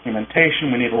with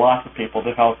documentation, we need lots of people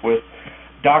to help with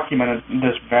documenting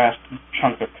this vast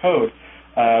chunk of code.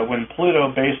 When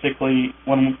Pluto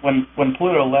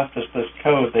left us this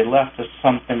code, they left us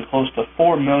something close to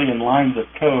 4 million lines of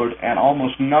code and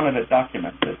almost none of it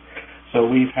documented. So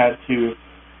we've had to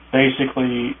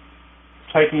basically,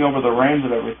 taking over the reins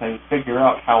of everything, figure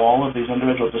out how all of these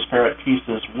individual disparate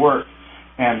pieces work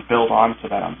and build onto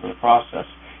that under the process.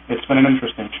 It's been an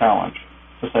interesting challenge,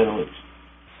 to say the least.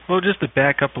 Well, just to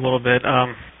back up a little bit,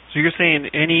 so you're saying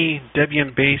any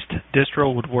Debian-based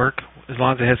distro would work as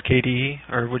long as it has KDE,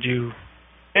 or would you?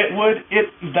 It would,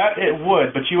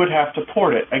 but you would have to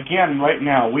port it. Again, right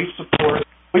now, we support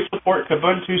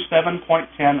Ubuntu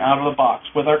 7.10 out of the box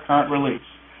with our current release.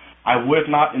 I would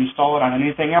not install it on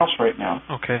anything else right now.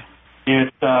 Okay.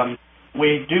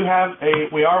 We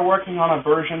are working on a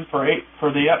version for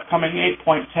the upcoming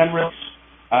 8.10 release.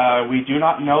 We do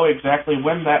not know exactly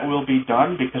when that will be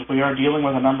done because we are dealing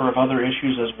with a number of other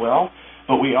issues as well.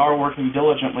 But we are working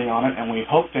diligently on it, and we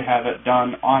hope to have it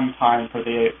done on time for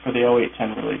the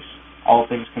 0810 release. All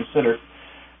things considered.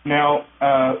 Now,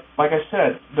 like I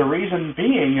said, the reason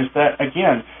being is that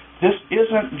again, this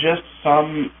isn't just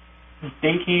some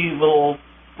dinky little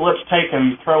let's take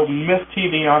and throw Myth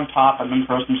TV on top and then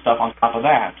throw some stuff on top of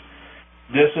that.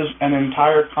 This is an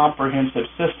entire comprehensive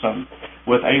system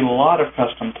with a lot of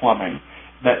custom plumbing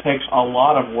that takes a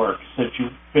lot of work. So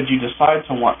should you decide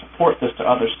to want to port this to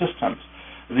other systems,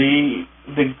 the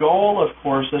goal, of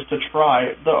course, is to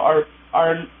try our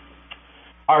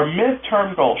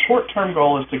midterm goal. Short-term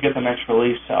goal is to get the next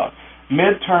release out.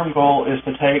 Midterm goal is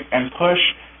to take and push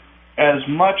as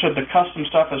much of the custom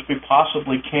stuff as we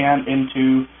possibly can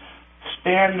into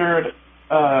standard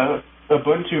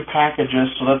Ubuntu packages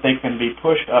so that they can be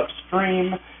pushed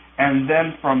upstream, and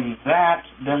then from that,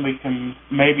 then we can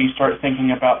maybe start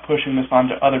thinking about pushing this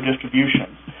onto other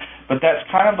distributions. But that's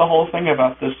kind of the whole thing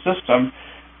about this system,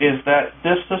 is that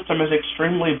this system is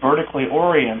extremely vertically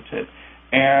oriented,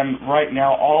 and right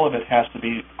now all of it has to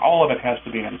be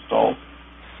installed.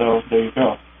 So there you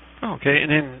go. Okay, and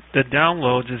then the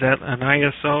downloads, is that an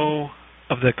ISO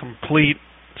of the complete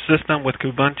system with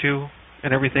Kubuntu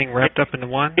and everything wrapped up into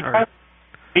one? Or?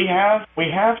 We have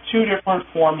two different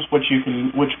forms which you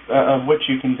can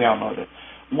download it.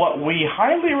 What we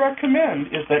highly recommend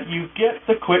is that you get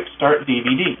the Quick Start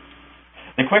DVD.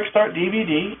 The Quick Start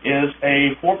DVD is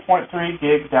a 4.3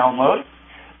 gig download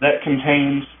that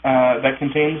contains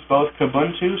both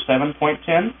Kubuntu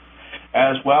 7.10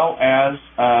 as well as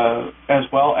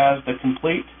the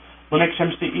complete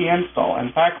LinuxMCE install.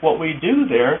 In fact, what we do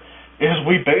there is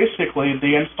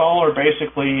the installer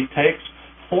basically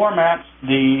formats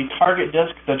the target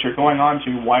disk that you're going on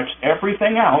to, wipes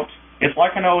everything out. It's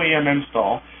like an OEM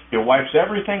install. It wipes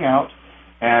everything out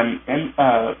and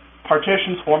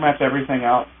partitions, formats everything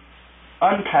out,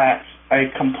 unpacks a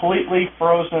completely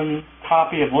frozen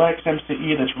copy of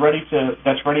LinuxMCE that's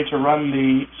ready to run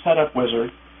the setup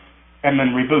wizard, and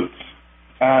then reboots.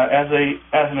 As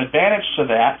an advantage to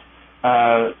that,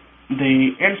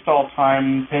 the install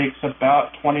time takes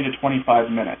about 20 to 25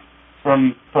 minutes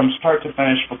from start to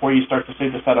finish before you start to see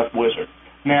the setup wizard.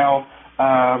 Now,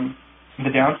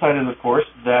 the downside is, of course,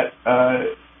 that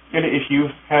if you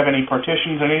have any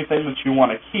partitions, anything that you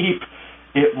want to keep,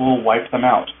 it will wipe them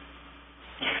out.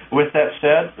 With that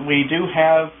said, we do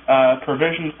have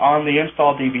provisions on the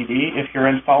install DVD. If you're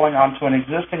installing onto an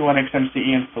existing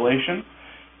LinuxMCE installation,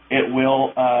 it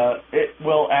will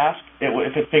ask,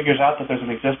 if it figures out that there's an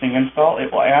existing install,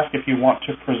 it will ask if you want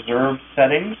to preserve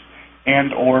settings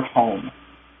and or home,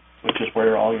 which is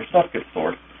where all your stuff gets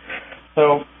stored.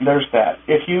 So there's that.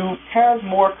 If you have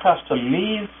more custom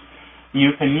needs,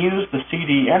 you can use the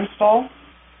CD install,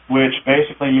 which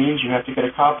basically means you have to get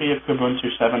a copy of Kubuntu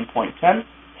 7.10,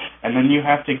 and then you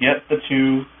have to get the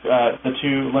two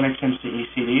LinuxMCE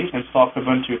CDs, install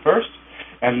Kubuntu first,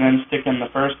 and then stick in the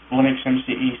first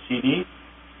LinuxMCE CD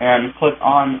and click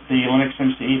on the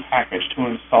LinuxMCE package to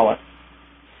install it.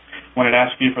 When it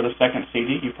asks you for the second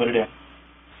CD, you put it in.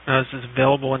 Is this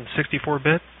available in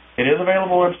 64-bit? It is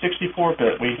available in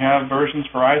 64-bit. We have versions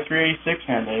for i386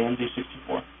 and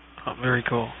AMD64. Oh, very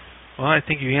cool. Well, I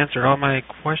think you answered all my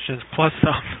questions plus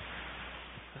some.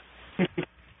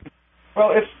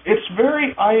 Well, it's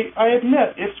very. I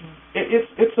admit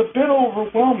it's a bit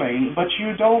overwhelming, but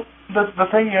you don't. The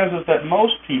thing is that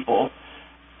most people,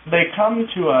 they come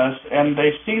to us and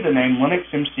they see the name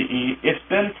LinuxMCE. It's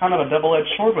been kind of a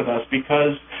double-edged sword with us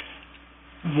because,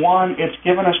 one, it's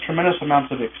given us tremendous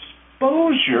amounts of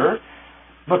exposure,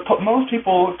 but most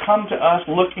people come to us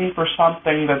looking for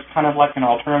something that's kind of like an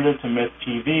alternative to Myth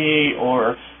TV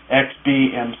or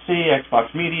XBMC,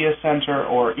 Xbox Media Center,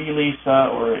 or Elisa,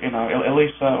 or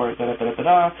Elisa, or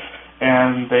da-da-da-da-da,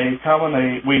 and they come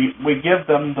and we give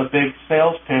them the big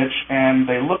sales pitch, and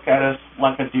they look at us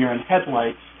like a deer in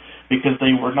headlights because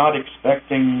they were not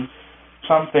expecting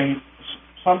something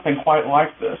quite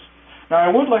like this. Now, I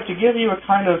would like to give you a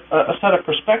kind of a set of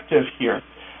perspective here.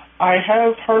 I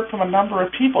have heard from a number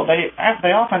of people. They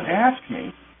often ask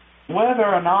me whether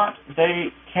or not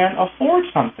they can afford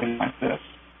something like this.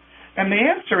 And the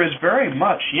answer is very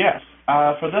much yes.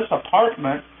 For this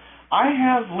apartment, I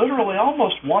have literally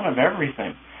almost one of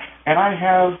everything. And I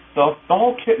have the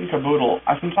whole kit and caboodle.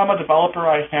 Since I'm a developer,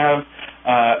 I have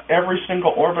every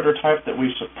single orbiter type that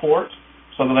we support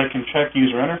so that I can check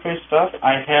user interface stuff.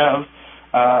 I have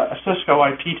a Cisco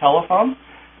IP telephone.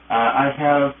 I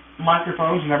have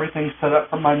microphones and everything set up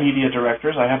for my media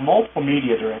directors. I have multiple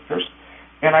media directors.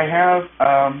 And I have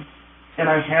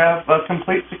a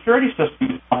complete security system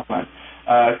development,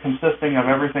 consisting of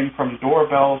everything from the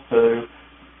doorbell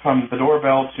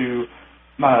to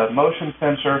motion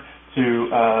sensor to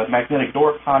magnetic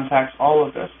door contacts, all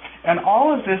of this. And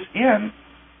all of this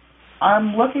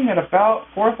I'm looking at about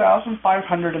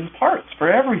 4,500 in parts for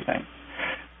everything.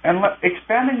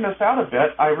 expanding this out a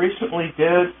bit, I recently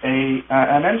did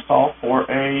an install for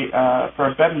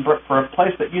a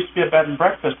place that used to be a bed and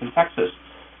breakfast in Texas.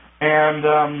 And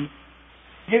to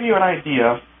give you an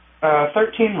idea,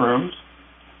 13 rooms,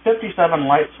 57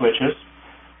 light switches,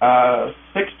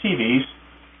 6 TVs,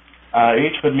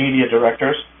 each with media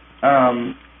directors,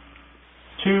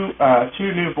 2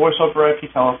 new voice over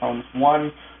IP telephones,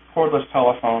 1 cordless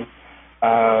telephone.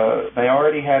 They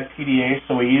already had PDAs,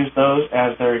 so we used those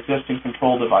as their existing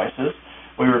control devices.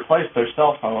 We replaced their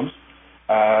cell phones,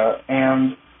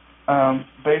 and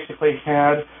basically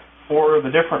had, for the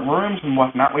different rooms and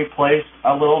whatnot, we placed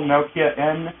a little Nokia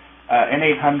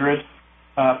N800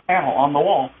 panel on the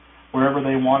wall, wherever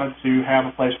they wanted to have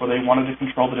a place where they wanted to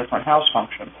control the different house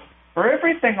functions. For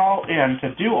everything all in,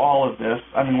 to do all of this,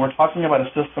 I mean, we're talking about a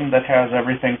system that has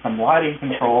everything from lighting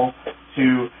control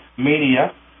to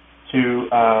media to,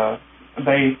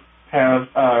 they have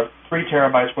 3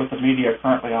 terabytes worth of media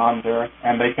currently on there,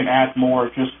 and they can add more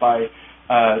just by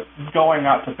going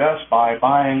out to Best Buy,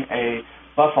 buying a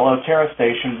Buffalo Terra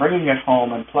station, bringing it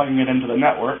home, and plugging it into the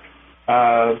network.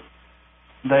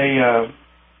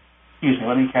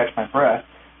 Let me catch my breath.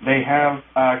 They have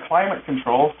climate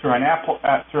control through an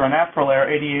Aprilaire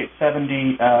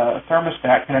 8870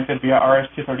 thermostat connected via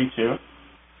RS-232,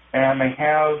 and they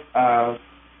have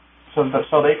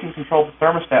so they can control the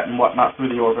thermostat and whatnot through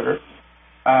the orbiter.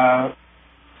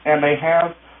 And they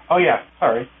have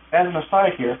as an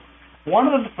aside here, one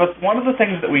of the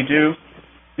things that we do,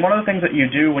 one of the things that you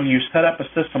do when you set up a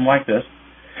system like this,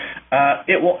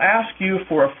 it will ask you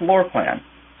for a floor plan.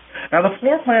 Now, the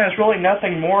floor plan is really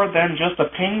nothing more than just a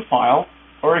PNG file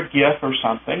or a GIF or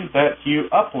something that you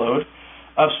upload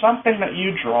of something that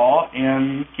you draw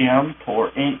in GIMP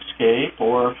or Inkscape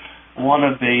or one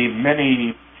of the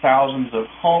many thousands of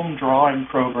home drawing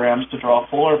programs to draw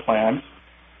floor plans.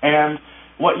 And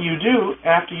what you do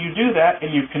after you do that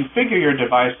and you configure your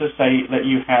devices, say that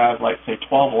you have, like, say,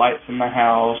 12 lights in the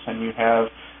house and you have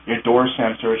your door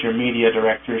sensors, your media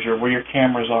directors, where your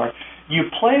cameras are, you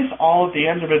place all of the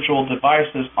individual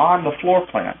devices on the floor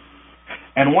plan.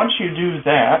 And once you do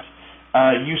that,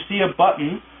 you see a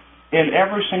button in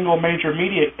every single major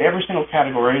media, every single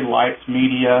category, lights,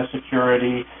 media,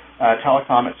 security,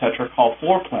 telecom, etc., called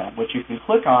floor plan, which you can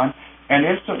click on and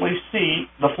instantly see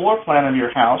the floor plan of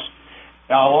your house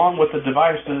along with the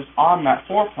devices on that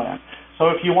floor plan. So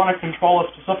if you want to control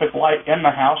a specific light in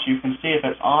the house, you can see if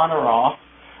it's on or off,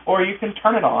 or you can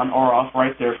turn it on or off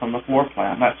right there from the floor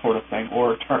plan, that sort of thing.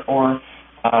 Or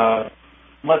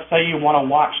let's say you want to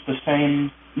watch the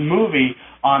same movie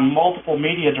on multiple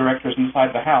media directors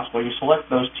inside the house. Well, you select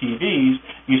those TVs,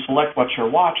 you select what you're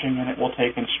watching, and it will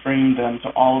take and stream them to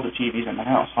all of the TVs in the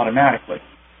house automatically.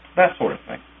 That sort of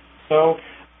thing. So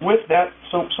with that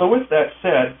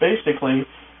said, basically,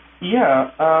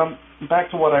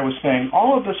 back to what I was saying,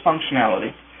 all of this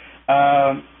functionality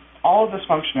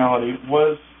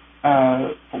was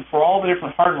for all the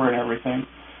different hardware and everything,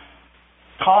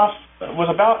 was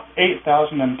about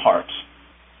 $8,000 in parts.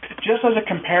 Just as a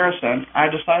comparison, I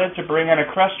decided to bring in a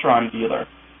Crestron dealer.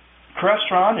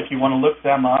 Crestron, if you want to look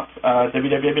them up,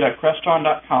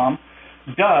 www.crestron.com,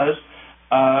 does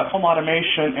home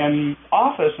automation and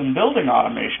office and building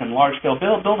automation, large-scale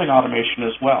building automation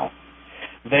as well.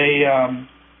 They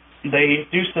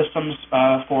do systems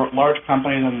for large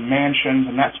companies and mansions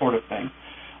and that sort of thing.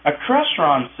 A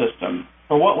Crestron system,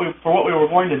 for what we were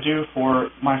going to do for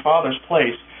my father's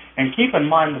place, and keep in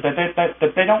mind that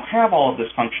they don't have all of this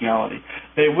functionality.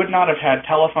 They would not have had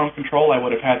telephone control. I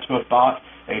would have had to have bought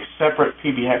a separate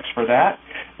PBX for that.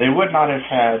 They would not have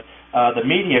had the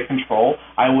media control.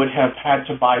 I would have had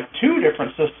to buy 2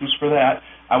 different systems for that.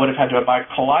 I would have had to buy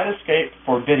Kaleidoscape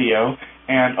for video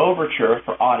and Overture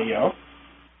for audio.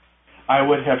 I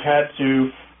would have had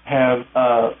to have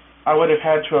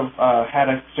had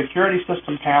a security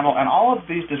system panel and all of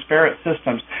these disparate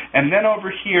systems. And then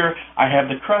over here, I have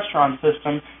the Crestron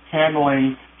system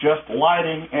handling just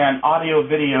lighting and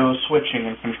audio-video switching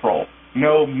and control.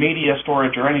 No media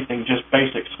storage or anything, just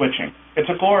basic switching. It's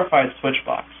a glorified switch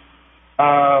box.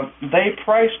 They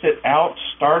priced it out,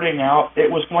 starting out, it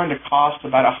was going to cost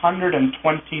about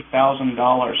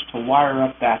 $120,000 to wire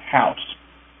up that house.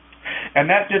 And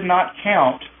that did not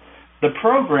count the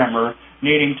programmer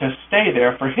needing to stay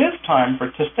there for his time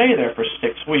to stay there for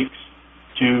 6 weeks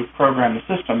to program the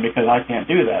system, because I can't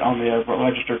do that. Only a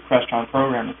registered Crestron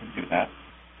programmer can do that.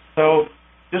 So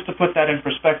just to put that in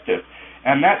perspective,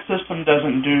 and that system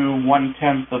doesn't do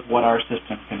 1/10 of what our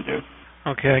system can do.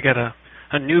 Okay, I got a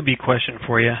newbie question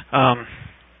for you.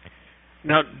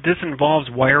 Now, this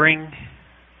involves wiring.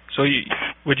 So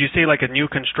would you say like a new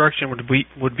construction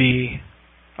would be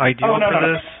ideal for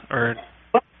this? Or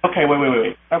okay,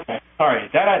 wait. Okay, sorry,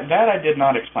 that I did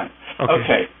not explain.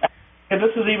 Okay. And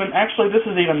this is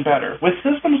even better. With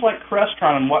systems like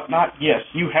Crestron and whatnot, yes,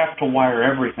 you have to wire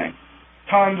everything.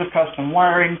 Tons of custom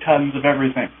wiring, tons of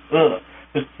everything. Ugh,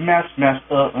 just mess,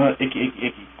 icky.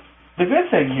 The good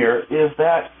thing here is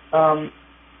that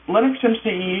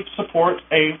LinuxMCE supports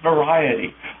a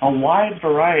wide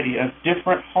variety of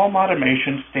different home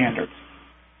automation standards.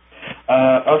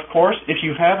 Of course, if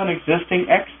you have an existing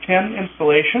X10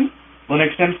 installation,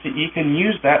 LinuxMCE can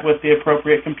use that with the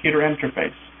appropriate computer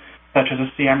interface, such as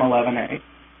a CM11A.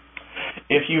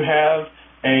 If you have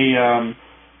in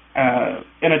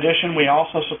addition, we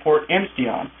also support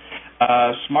Insteon.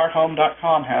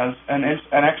 SmartHome.com has an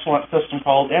excellent system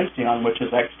called Insteon, which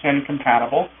is X10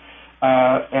 compatible,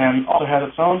 and also has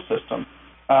its own system.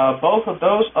 Both of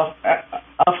those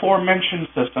aforementioned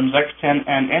systems, X10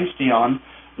 and Insteon,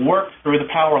 work through the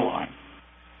power line.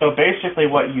 So basically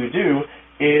what you do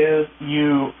is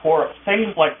for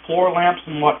things like floor lamps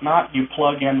and whatnot, you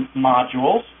plug in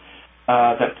modules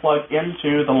that plug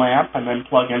into the lamp and then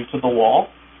plug into the wall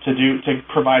to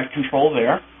provide control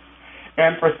there.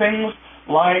 And for things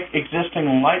like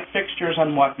existing light fixtures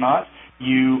and whatnot,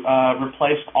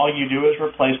 all you do is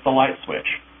replace the light switch.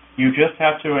 You just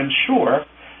have to ensure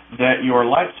that your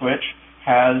light switch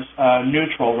has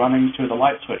neutral running to the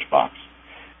light switch box.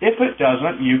 If it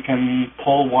doesn't, you can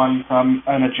pull one from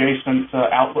an adjacent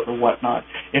outlet or whatnot.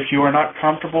 If you are not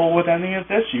comfortable with any of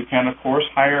this, you can, of course,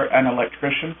 hire an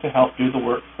electrician to help do the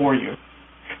work for you.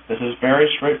 This is very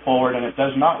straightforward, and it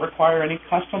does not require any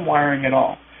custom wiring at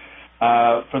all.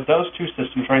 For those two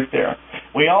systems right there.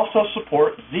 We also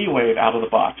support Z-Wave out of the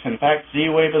box. In fact,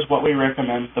 Z-Wave is what we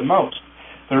recommend the most.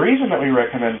 The reason that we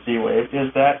recommend Z-Wave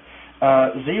is that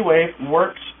Z-Wave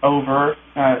works a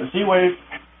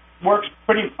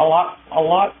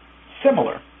lot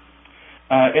similar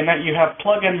in that you have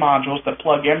plug-in modules that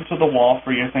plug into the wall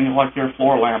for your things like your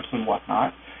floor lamps and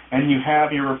whatnot, and you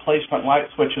have your replacement light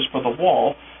switches for the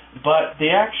wall, but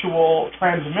the actual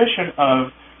transmission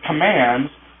of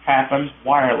commands happens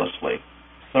wirelessly.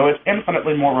 So it's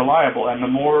infinitely more reliable, and the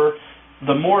more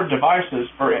devices,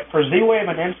 for Z-Wave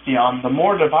and Insteon, the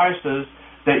more devices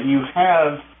that you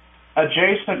have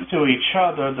adjacent to each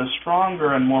other, the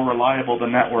stronger and more reliable the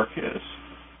network is.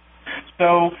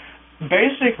 So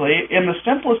basically, in the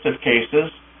simplest of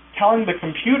cases, telling the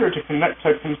computer to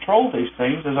control these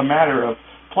things is a matter of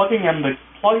plugging in the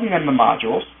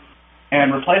modules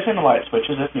and replacing the light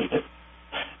switches if needed,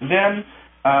 then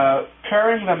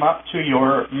pairing them up to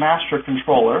your master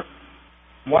controller.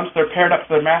 Once they're paired up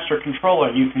to the master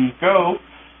controller, you can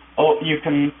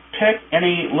pick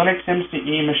any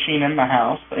LinuxMCE machine in the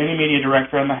house, any media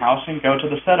director in the house, and go to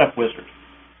the setup wizard.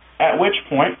 At which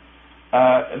point,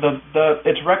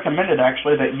 it's recommended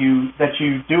actually that you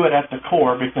do it at the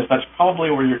core, because that's probably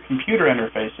where your computer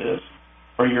interface is,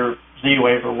 or your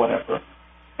Z-Wave or whatever.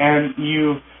 And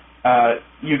you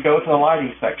go to the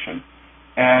lighting section,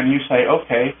 and you say,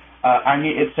 okay,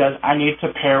 it says I need to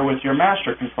pair with your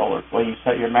master controller. Well, you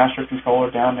set your master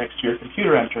controller down next to your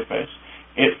computer interface.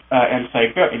 And say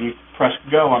go, and you press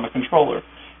go on the controller.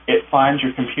 It finds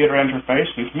your computer interface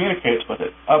and communicates with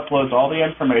it, uploads all the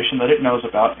information that it knows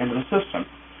about into the system.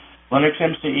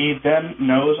 LinuxMCE then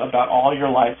knows about all your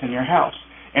lights in your house,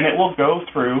 and it will go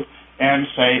through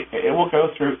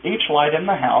each light in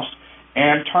the house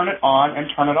and turn it on and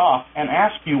turn it off and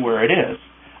ask you where it is.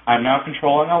 I'm now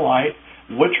controlling a light.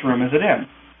 Which room is it in?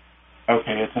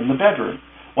 Okay, it's in the bedroom.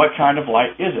 What kind of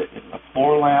light is it? Is it a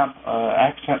floor lamp,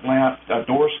 accent lamp, a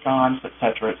door sconce,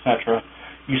 etc., etc.?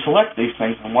 You select these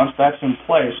things, and once that's in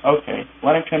place, okay,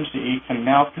 LinuxMCE can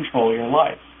now control your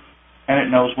lights, and it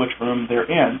knows which room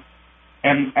they're in.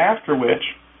 And after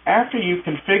you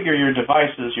configure your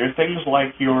devices, your things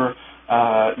like your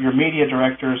media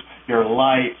directors, your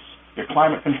lights, your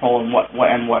climate control, and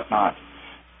whatnot,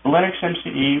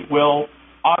 LinuxMCE will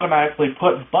automatically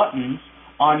put buttons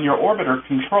on your orbiter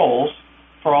controls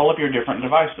for all of your different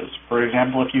devices. For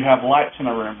example, if you have lights in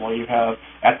a room, well, you have,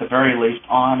 at the very least,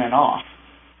 on and off.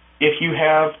 If you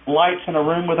have lights in a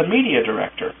room with a media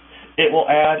director, it will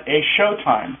add a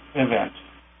showtime event,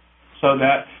 so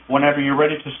that whenever you're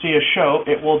ready to see a show,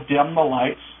 it will dim the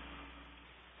lights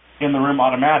in the room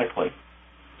automatically.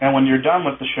 And when you're done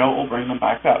with the show, it will bring them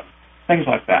back up. Things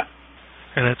like that.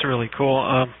 Okay, that's really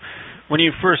cool. When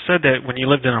you first said that, when you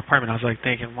lived in an apartment, I was like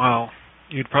thinking, wow,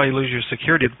 you'd probably lose your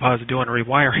security deposit doing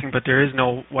rewiring, but there is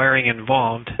no wiring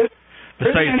involved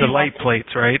besides the light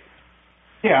plates, right?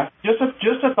 Yeah, just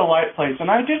at the light plates. And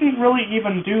I didn't really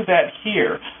even do that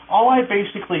here. All I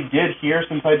basically did here,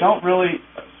 since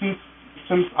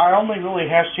since I only really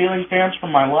have ceiling fans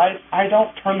for my lights, I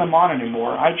don't turn them on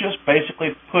anymore. I just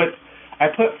basically put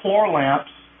floor lamps.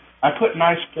 I put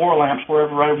nice floor lamps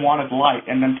wherever I wanted light,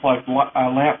 and then plugged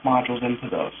lamp modules into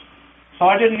those. So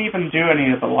I didn't even do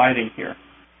any of the lighting here.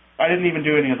 I didn't even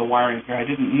do any of the wiring here. I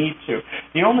didn't need to.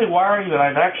 The only wiring that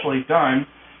I've actually done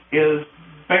is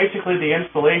basically the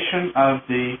installation of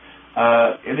the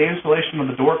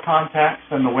door contacts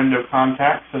and the window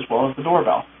contacts, as well as the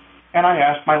doorbell. And I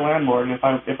asked my landlord if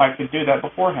I could do that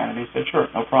beforehand, and he said, sure,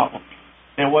 no problem.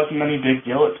 It wasn't any big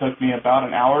deal. It took me about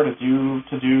an hour to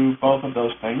do both of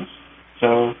those things.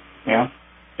 So, yeah,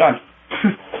 done.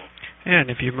 Yeah, and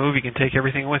if you move, you can take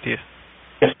everything with you.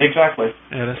 Yes, exactly.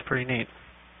 Yeah, that's pretty neat.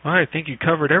 Well, I think you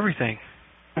covered everything.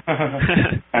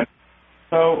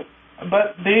 So,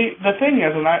 but the thing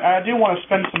is, and I want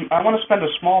to spend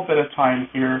a small bit of time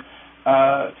here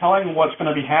telling what's going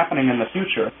to be happening in the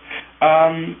future.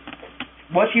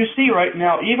 What you see right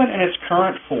now, even in its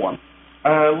current form,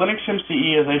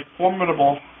 LinuxMCE is a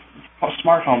formidable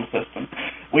smart home system.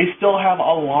 We still have a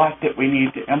lot that we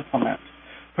need to implement,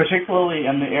 particularly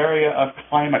in the area of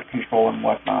climate control and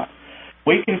whatnot.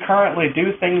 We can currently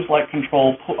do things like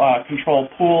control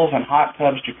pools and hot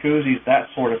tubs, jacuzzis, that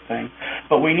sort of thing,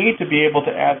 but we need to be able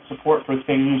to add support for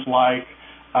things like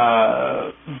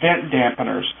vent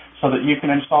dampeners, so that you can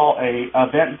install a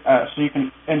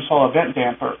vent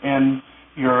damper in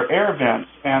your air vents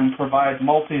and provide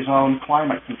multi-zone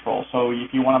climate control. So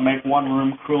if you want to make one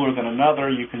room cooler than another,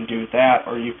 you can do that,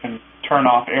 or you can turn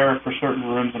off air for certain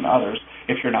rooms and others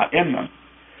if you're not in them.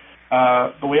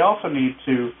 But we also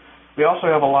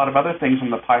have a lot of other things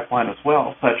in the pipeline as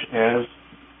well, such as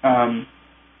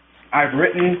I've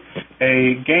written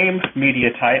a game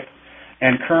media type,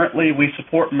 and currently we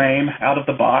support MAME out of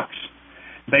the box.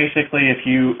 Basically,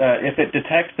 if it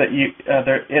detects that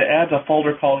it adds a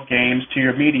folder called Games to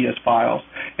your media's files,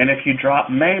 and if you drop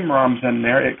MAME ROMs in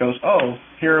there, it goes, oh,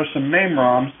 here are some MAME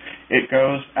ROMs. It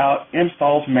goes out,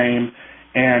 installs MAME,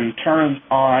 and turns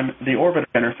on the Orbiter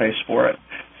interface for it.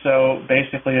 So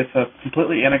basically, it's a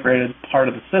completely integrated part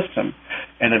of the system.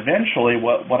 And eventually,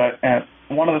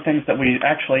 one of the things that we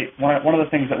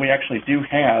actually do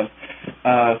have,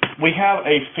 we have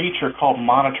a feature called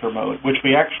monitor mode, which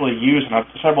we actually use in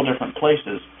several different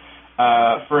places.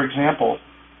 For example,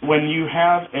 when you're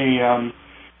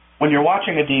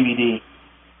watching a DVD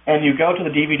and you go to the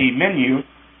DVD menu,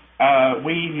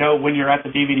 we know when you're at the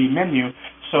DVD menu,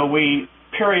 so we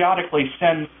periodically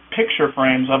send picture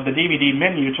frames of the DVD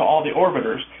menu to all the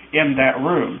orbiters in that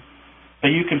room. So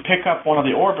you can pick up one of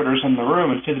the orbiters in the room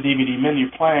and see the DVD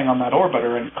menu playing on that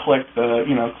orbiter and click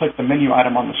the menu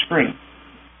item on the screen,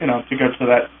 to go to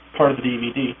that part of the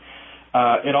DVD.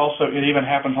 It even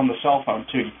happens on the cell phone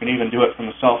too. You can even do it from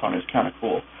the cell phone. It's kind of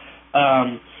cool.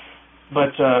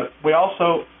 But we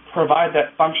also provide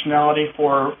that functionality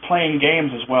for playing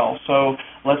games as well. So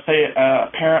let's say a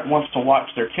parent wants to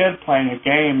watch their kid playing a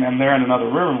game and they're in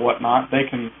another room or whatnot. They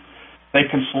can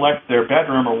select their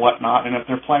bedroom or whatnot, and if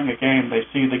they're playing a game, they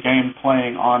see the game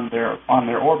playing on their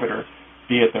orbiter,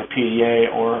 be it their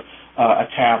PDA or a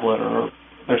tablet or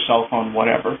their cell phone,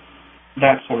 whatever,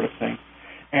 that sort of thing.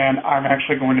 And I'm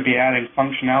actually going to be adding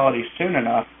functionality soon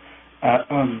enough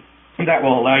that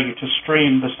will allow you to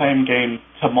stream the same game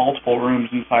to multiple rooms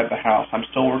inside the house. I'm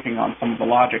still working on some of the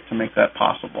logic to make that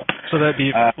possible. So that'd be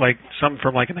like something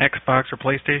from like an Xbox or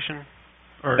PlayStation?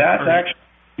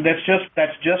 That's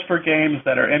just for games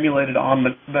that are emulated on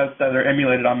the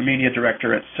Media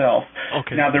Director itself.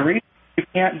 Okay. Now the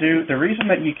reason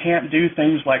that you can't do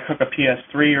things like hook a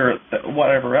PS3 or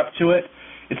whatever up to it,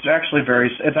 it's actually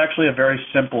a very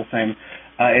simple thing.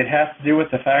 It has to do with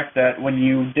the fact that when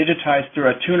you digitize through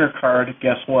a tuner card,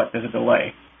 guess what? There's a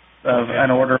delay of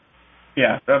an order.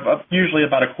 Yeah, usually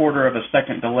about a quarter of a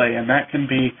second delay, and that can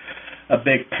be a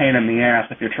big pain in the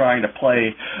ass if you're trying to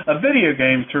play a video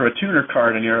game through a tuner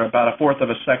card and you're about a fourth of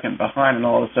a second behind, and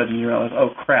all of a sudden you realize, oh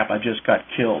crap, I just got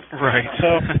killed. Right.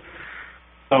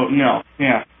 So no,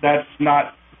 yeah, that's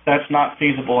not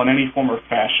feasible in any form or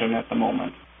fashion at the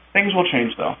moment. Things will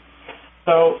change though.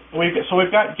 So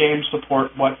we've got game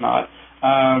support, whatnot.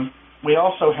 We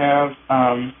also have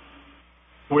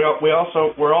we're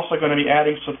also going to be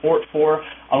adding support for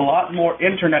a lot more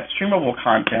internet streamable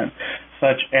content,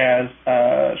 such as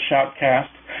Shoutcast,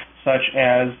 such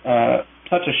as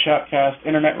Shoutcast,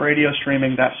 internet radio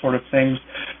streaming, that sort of things.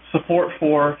 Support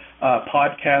for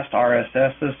podcast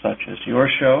RSSs, such as your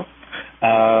show,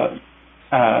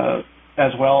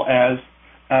 as well as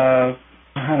how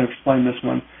to explain this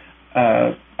one.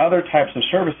 Other types of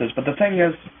services. But the thing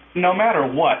is, no matter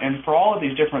what, and for all of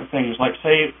these different things, like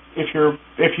say if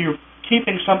you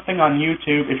keeping something on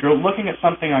YouTube, if you're looking at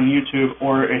something on YouTube,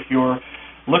 or if you're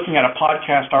looking at a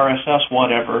podcast, RSS,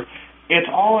 whatever, it's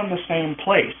all in the same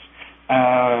place.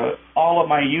 All of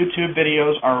my YouTube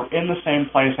videos are in the same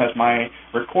place as my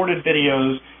recorded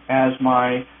videos, as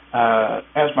my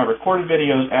recorded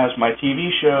videos, as my TV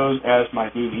shows, as my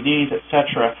DVDs,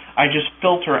 etc. I just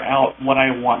filter out what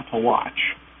I want to watch.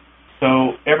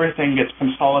 So everything gets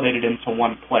consolidated into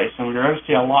one place, and we're going to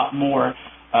see a lot more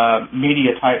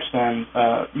media types and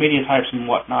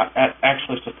whatnot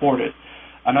actually supported.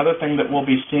 Another thing that we'll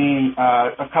be seeing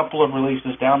a couple of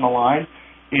releases down the line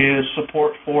is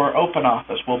support for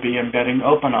OpenOffice. We'll be embedding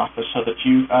OpenOffice so that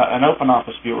an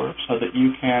OpenOffice viewer, so that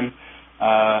you can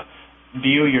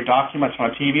view your documents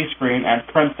on a TV screen and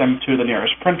print them to the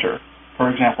nearest printer. For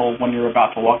example, when you're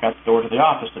about to walk out the door to the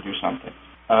office to do something,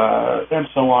 and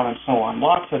so on and so on.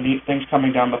 Lots of neat things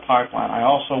coming down the pipeline. I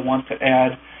also want to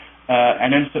add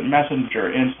an instant messenger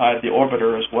inside the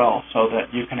Orbiter as well, so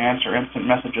that you can answer instant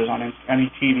messages on any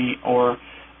TV or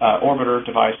Orbiter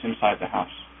device inside the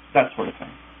house. That sort of thing.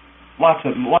 Lots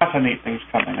of neat things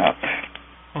coming up.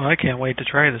 Well, I can't wait to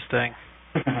try this thing.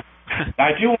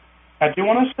 I do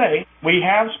want to say we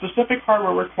have specific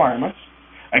hardware requirements.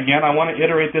 Again, I want to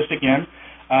iterate this again.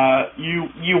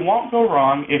 You won't go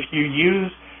wrong if you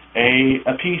use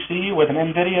a PC with an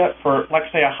NVIDIA for, like,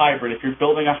 say, a hybrid. If you're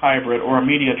building a hybrid or a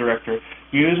media director,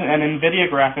 use an NVIDIA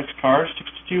graphics card,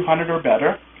 6200 or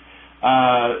better.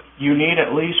 You need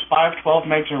at least 512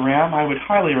 megs of RAM. I would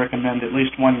highly recommend at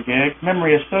least 1 gig.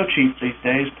 Memory is so cheap these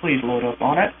days. Please load up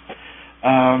on it.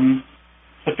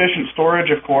 Sufficient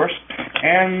storage, of course,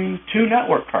 and 2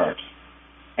 network cards.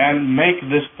 And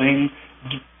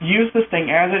use this thing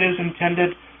as it is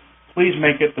intended. Please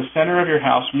make it the center of your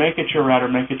house. Make it your router.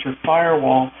 Make it your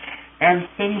firewall. And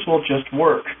things will just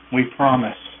work. We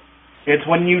promise. It's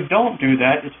when you don't do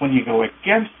that, it's when you go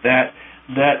against that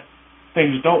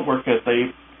things don't work as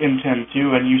they intend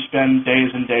to, and you spend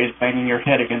days and days banging your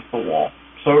head against the wall.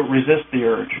 So resist the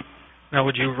urge. Now,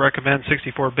 would you recommend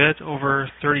 64-bit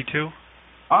over 32?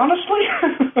 Honestly,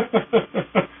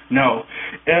 no.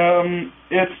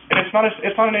 It's not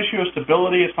an issue of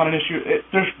stability. It's not an issue.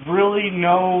 There's really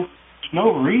no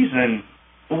reason.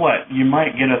 What, you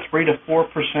might get a 3 to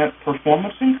 4%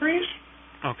 performance increase?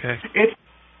 Okay.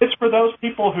 It's for those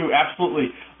people who absolutely,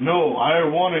 no, I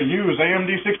want to use AMD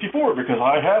 64 because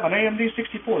I have an AMD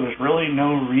 64. There's really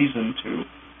no reason to.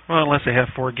 Well, unless they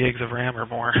have 4 gigs of RAM or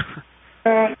more.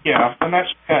 Yeah, and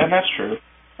that's true.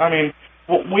 I mean,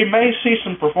 we may see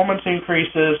some performance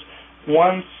increases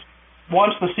once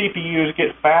the CPUs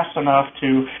get fast enough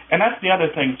to, and that's the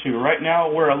other thing too. Right now,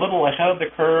 we're a little ahead of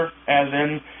the curve, as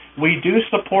in we do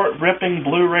support ripping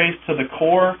Blu-rays to the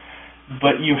core,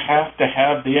 but you have to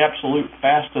have the absolute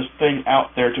fastest thing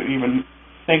out there to even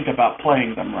think about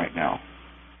playing them right now.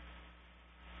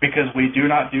 Because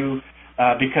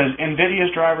because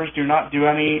NVIDIA's drivers do not do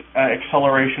any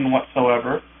acceleration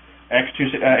whatsoever,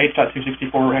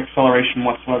 H.264 acceleration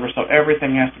whatsoever, so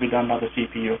everything has to be done by the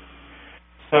CPU.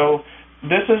 So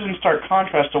this is in stark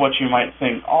contrast to what you might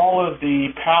think. All of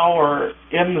the power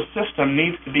in the system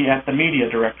needs to be at the media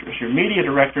directors. Your media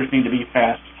directors need to be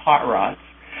fast hot rods.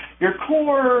 Your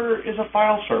core is a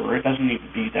file server. It doesn't need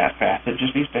to be that fast. It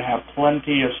just needs to have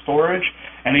plenty of storage,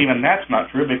 and even that's not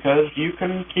true because you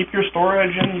can keep your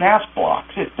storage in NAS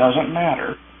blocks. It doesn't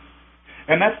matter.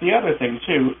 And that's the other thing,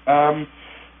 too.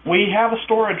 We have a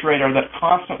storage radar that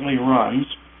constantly runs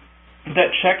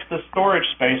that checks the storage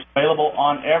space available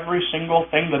on every single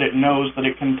thing that it knows that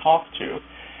it can talk to.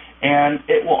 And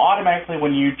it will automatically,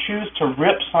 when you choose to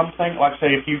rip something, like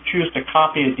say if you choose to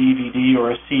copy a DVD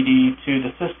or a CD to the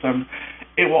system,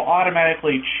 it will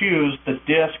automatically choose the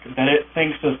disk that it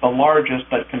thinks is the largest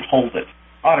that can hold it,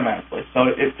 automatically. So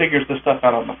it figures this stuff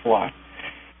out on the fly.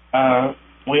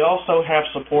 We also have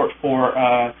support for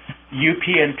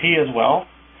UPnP as well.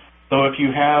 So if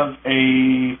you have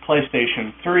a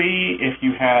PlayStation 3, if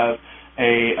you have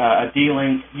a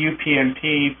D-Link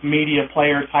UPnP media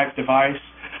player type device,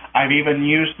 I've even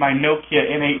used my Nokia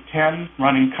N810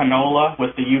 running Canola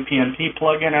with the UPnP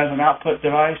plugin as an output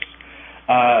device.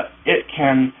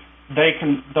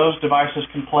 Those devices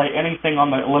can play anything on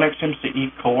the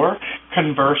LinuxMCE core.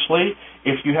 Conversely,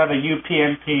 if you have a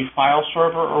UPnP file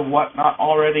server or whatnot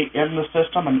already in the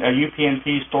system, and a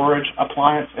UPnP storage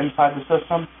appliance inside the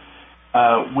system,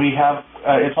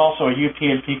 it's also a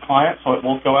UPnP client, so it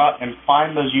will go out and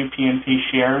find those UPnP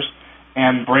shares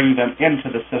and bring them into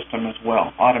the system as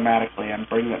well automatically, and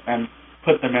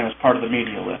put them in as part of the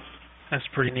media list. That's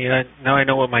pretty neat. Now I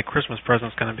know what my Christmas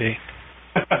present's going to be,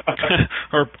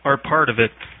 or part of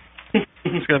it.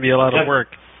 It's going to be a lot of work.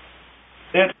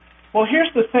 Well,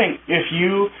 here's the thing. If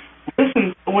you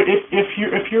listen,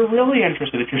 if you're really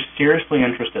interested, if you're seriously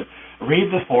interested,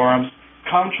 read the forums.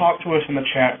 Come talk to us in the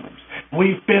chat rooms.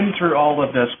 We've been through all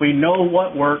of this. We know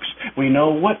what works. We know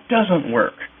what doesn't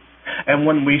work. And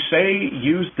when we say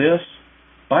use this,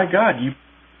 by God, you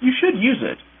should use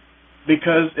it,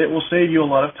 because it will save you a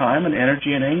lot of time and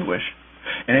energy and anguish.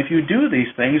 And if you do these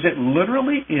things, it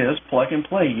literally is plug and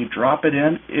play. You drop it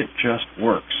in, it just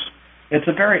works. It's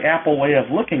a very Apple way of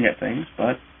looking at things,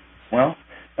 but, well,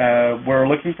 we're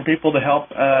looking for people to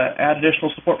help add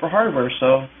additional support for hardware,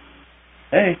 so,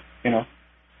 hey, you know.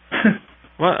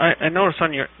 Well, I noticed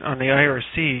on the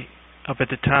IRC up at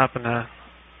the top on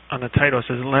the title it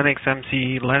says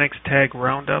LinuxMCE Linux Tag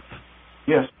Roundup.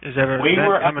 Yes. Is that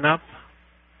coming up?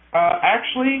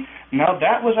 Actually, no.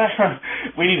 That was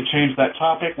we need to change that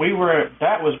topic.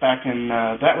 That was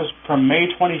from May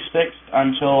 26th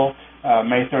until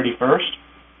May 31st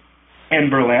in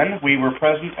Berlin. We were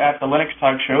present at the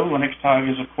LinuxTag show. LinuxTag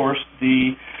is, of course,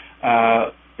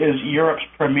 is Europe's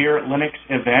premier Linux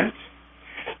event.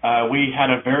 We had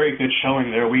a very good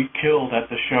showing there. We killed at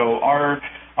the show.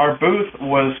 Our booth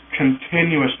was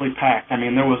continuously packed. I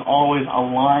mean, there was always a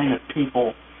line of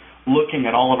people looking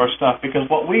at all of our stuff, because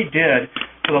what we did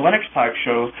for the LinuxTag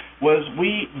show was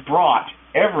we brought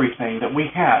everything that we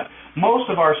had.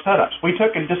 Most of our setups, we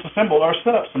took and disassembled our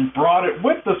setups and brought it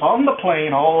with us on the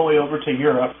plane all the way over to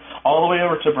Europe, all the way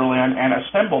over to Berlin, and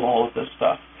assembled all of this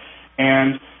stuff.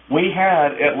 And we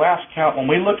had, at last count, when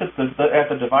we looked at the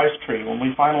device tree, when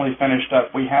we finally finished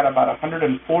up, we had about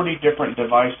 140 different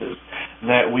devices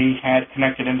that we had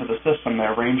connected into the system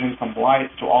there, ranging from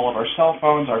lights to all of our cell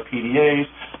phones, our PDAs,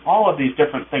 all of these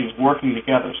different things working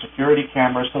together, security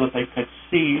cameras, so that they could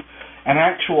see an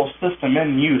actual system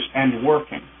in use and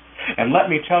working. And let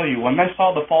me tell you, when they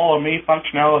saw the Follow Me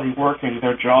functionality working,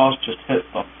 their jaws just hit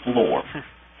the floor.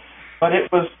 But it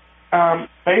was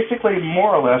basically,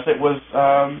 more or less, it was,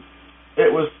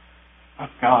 oh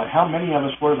God, how many of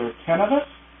us were there? 10 of us?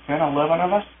 10, 11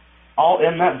 of us? All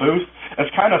in that booth. It's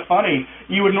kind of funny.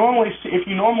 You would normally see, if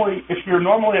you're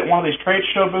normally at one of these trade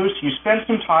show booths, you spend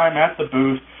some time at the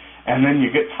booth, and then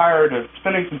you get tired of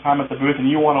spending some time at the booth,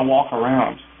 and you want to walk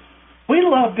around. We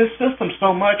love this system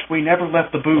so much, we never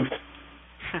left the booth.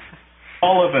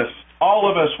 All of us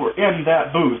were in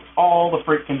that booth all the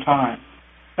freaking time,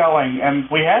 selling, and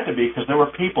we had to be, because there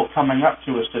were people coming up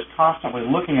to us just constantly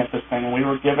looking at this thing, and we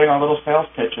were giving our little sales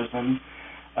pitches and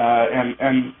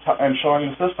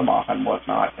showing the system off and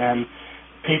whatnot, and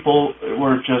people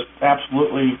were just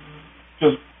absolutely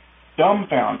just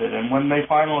dumbfounded. And when they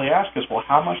finally asked us, well,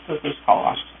 how much does this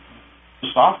cost? The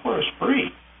software is free,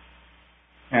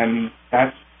 and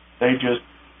that's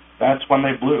when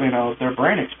they blew, their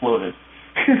brain exploded.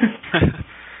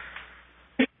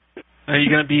 Are you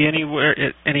going to be anywhere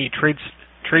at any trade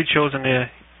shows in the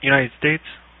United States?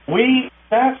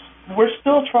 We're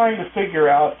still trying to figure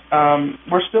out.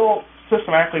 We're still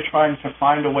systematically trying to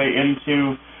find a way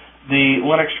into the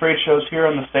Linux trade shows here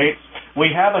in the States. We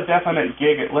have a definite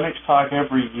gig at LinuxTag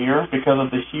every year because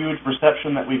of the huge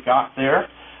reception that we got there.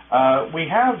 We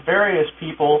have various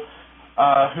people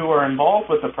who are involved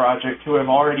with the project who have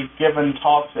already given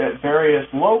talks at various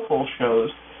local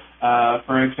shows.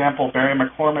 For example, Barry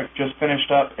McCormick just finished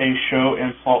up a show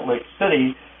in Salt Lake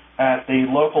City at the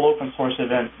local open source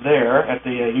event there at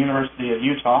the University of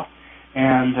Utah,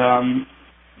 and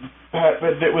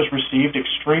it was received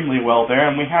extremely well there.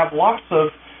 And we have lots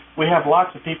of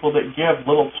people that give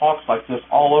little talks like this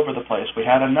all over the place. We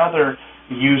had another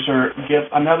user give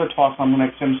another talk on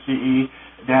LinuxMCE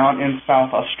down in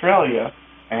South Australia,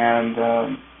 and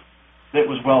it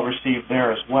was well received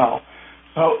there as well.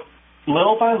 So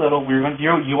little by little,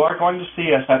 you are going to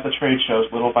see us at the trade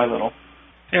shows, little by little.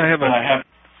 Yeah, I have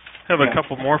a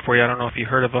couple more for you. I don't know if you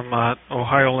heard of them.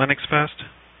 Ohio Linux Fest.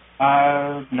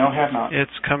 No, have not.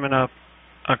 It's coming up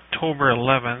October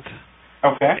 11th.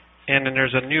 Okay. And then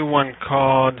there's a new one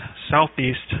called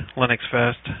Southeast Linux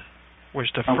Fest,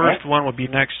 which the first one will be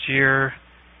next year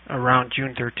around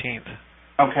June 13th.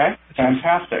 Okay,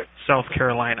 fantastic. South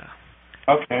Carolina.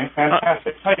 Okay,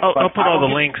 fantastic. I'll put all the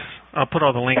links. I'll put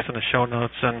all the links in the show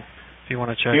notes, and if you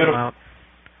want to check them out.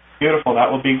 Beautiful.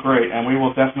 That would be great, and we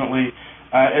will definitely.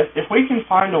 If we can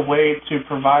find a way to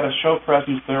provide a show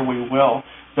presence there, we will.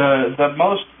 The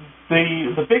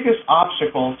biggest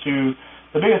obstacle to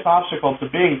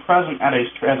being present at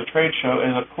a trade show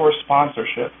is, of course,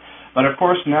 sponsorship. But of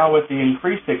course, now with the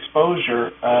increased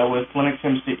exposure with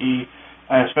LinuxMCE,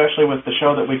 especially with the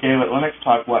show that we gave at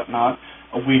LinuxTag whatnot,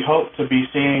 we hope to be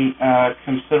seeing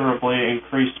considerably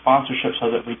increased sponsorship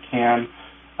so that we can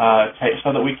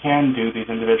so that we can do these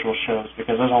individual shows,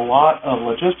 because there's a lot of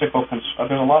logistical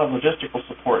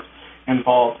support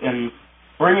involved in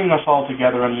bringing us all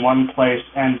together in one place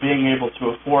and being able to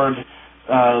afford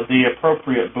the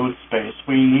appropriate booth space.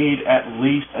 We need at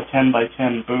least a 10 by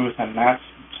 10 booth, and that's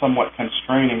somewhat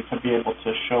constraining to be able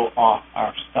to show off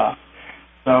our stuff.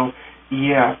 So,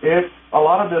 yeah, a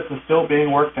lot of this is still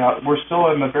being worked out. We're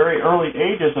still in the very early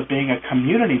ages of being a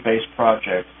community-based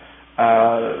project.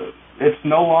 It's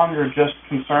no longer just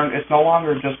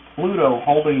Pluto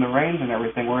holding the reins and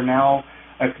everything. We're now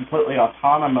a completely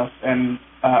autonomous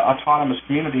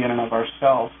community in and of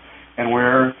ourselves, and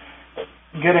we're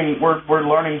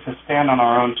learning to stand on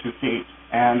our own 2 feet.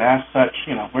 And as such,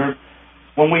 you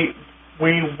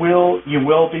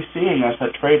will be seeing us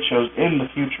at trade shows in the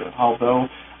future, although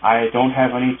I don't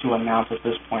have any to announce at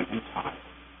this point in time.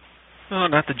 Well,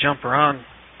 not to jump around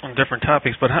on different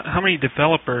topics, but how many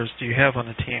developers do you have on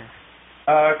the team?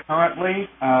 Currently,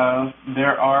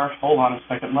 there are, hold on a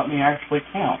second, let me actually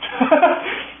count.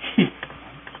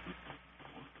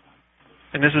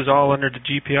 And this is all under the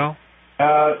GPL?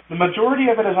 The majority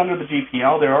of it is under the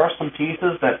GPL. There are some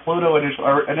pieces that Pluto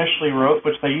initially wrote,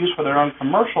 which they use for their own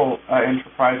commercial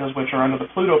enterprises, which are under the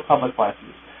Pluto public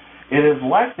license. It is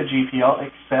like the GPL,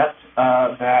 except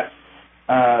that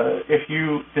if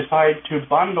you decide to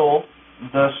bundle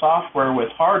the software with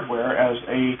hardware as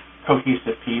a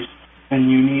cohesive piece, then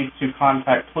you need to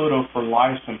contact Pluto for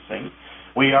licensing.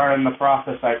 We are in the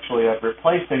process, actually, of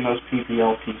replacing those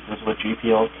PPL pieces with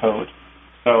GPL code.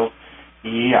 So,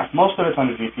 yeah, most of it's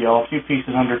under GPL, a few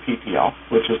pieces under PPL,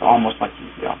 which is almost like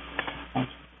GPL. 1,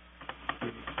 2,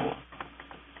 3, 4.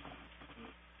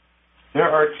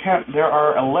 There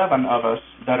are 11 of us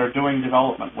that are doing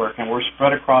development work, and we're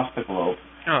spread across the globe.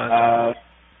 Oh,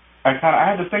 I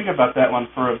had to think about that one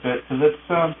for a bit, because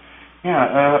it's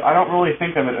I don't really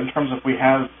think of it in terms of we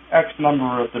have X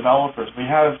number of developers. We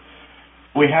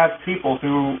have people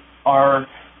who are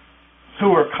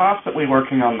constantly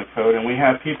working on the code, and we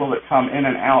have people that come in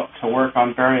and out to work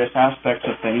on various aspects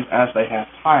of things as they have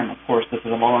time. Of course, this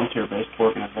is a volunteer-based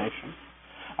organization.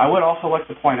 I would also like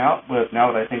to point out,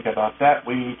 now that I think about that,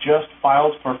 we just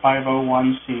filed for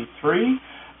 501c3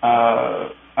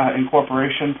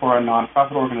 incorporation for a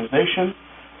nonprofit organization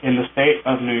in the state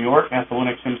of New York at the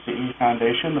LinuxMCE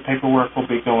Foundation. The paperwork will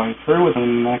be going through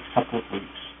within the next couple of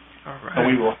weeks. All right.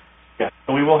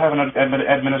 So we will have an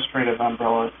administrative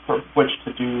umbrella for which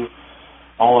to do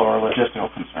all of our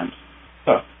logistical concerns.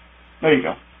 So, there you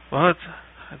go. Well,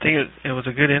 I think it was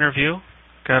a good interview.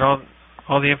 Got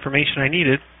all the information I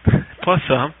needed, plus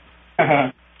some.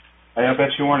 I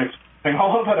bet you weren't expecting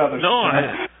all of that other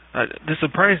stuff. No, this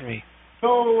surprised me. So,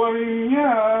 I mean,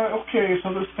 yeah, okay, so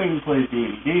this thing plays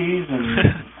DVDs, and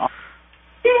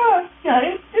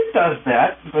it does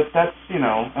that, but that's,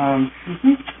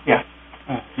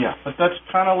 but that's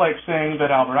kind of like saying that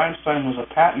Albert Einstein was a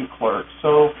patent clerk,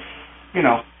 so,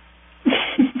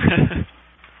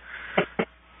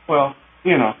 well,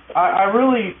 I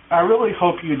really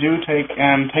hope you do take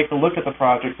a look at the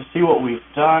project to see what we've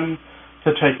done,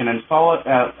 to take and install it.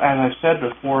 As I said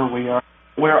before,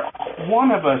 where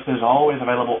one of us is always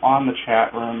available on the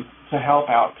chat room to help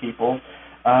out people.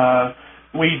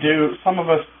 Some of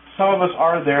us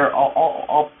are there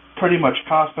all pretty much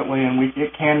constantly, and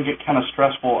it can get kind of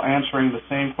stressful answering the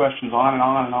same questions on and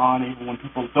on and on, even when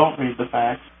people don't read the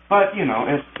facts. But,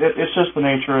 it's just the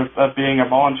nature of being a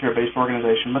volunteer-based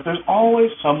organization. But there's always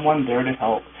someone there to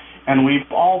help. And we've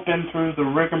all been through the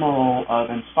rigmarole of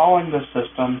installing the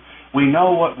system. We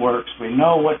know what works. We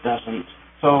know what doesn't.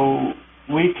 So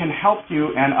we can help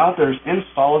you and others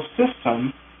install a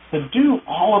system to do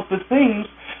all of the things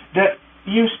that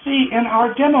you see in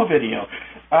our demo video.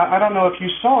 I don't know if you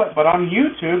saw it, but on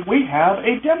YouTube we have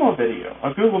a demo video,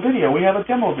 a Google video. We have a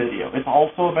demo video. It's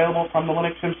also available from the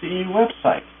LinuxMCE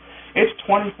website. It's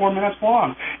 24 minutes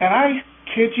long, and I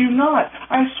kid you not,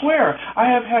 I swear,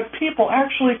 I have had people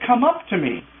actually come up to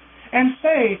me and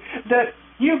say that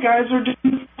you guys are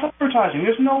doing advertising.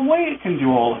 There's no way it can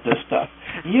do all of this stuff.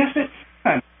 Yes, it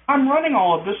can. I'm running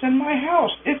all of this in my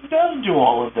house. It does do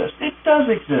all of this. It does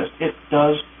exist. It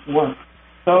does work.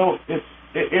 So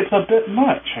it's a bit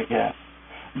much, I guess.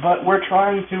 But we're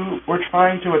trying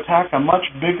to attack a much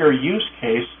bigger use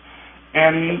case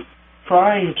and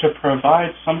trying to provide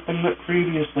something that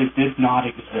previously did not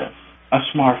exist, a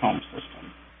smart home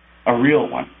system, a real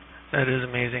one. That is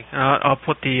amazing. I'll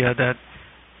put the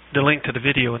link to the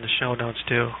video in the show notes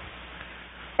too.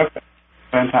 Okay,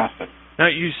 fantastic. Now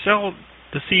you sell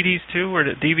the CDs too, or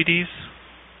the DVDs?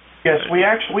 Yes, we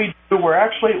actually do. We're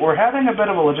having a bit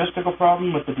of a logistical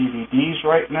problem with the DVDs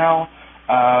right now.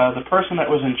 The person that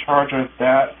was in charge of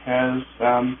that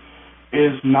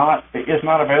is not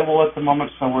available at the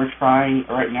moment, so we're trying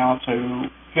right now to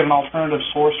get an alternative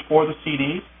source for the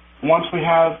CDs. Once we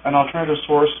have an alternative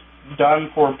source done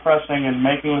for pressing and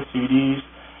making the CDs,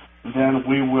 then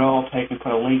we will take and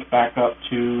put a link back up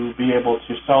to be able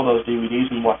to sell those DVDs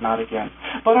and whatnot again.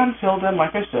 But until then,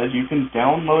 like I said, you can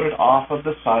download it off of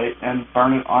the site and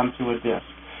burn it onto a disc.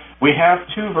 We have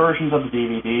two versions of the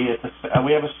DVD.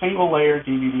 We have a single-layer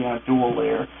DVD and a dual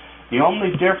layer. The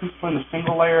only difference between the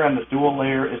single layer and the dual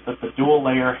layer is that the dual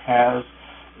layer has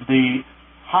the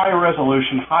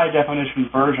high-resolution, high-definition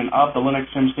version of the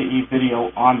LinuxMCE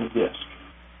video on the disc.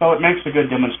 So it makes a good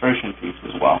demonstration piece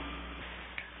as well.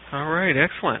 All right,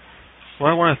 excellent. Well,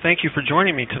 I want to thank you for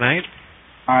joining me tonight.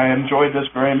 I enjoyed this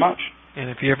very much. And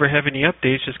if you ever have any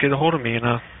updates, just get a hold of me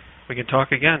and we can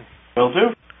talk again. Will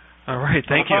do. All right,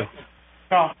 thank you.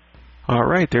 Yeah. All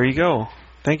right, there you go.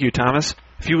 Thank you, Thomas.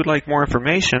 If you would like more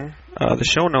information, the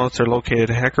show notes are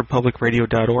located at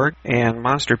hackerpublicradio.org and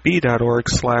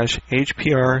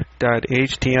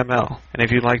monsterb.org/hpr.html. And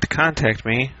if you'd like to contact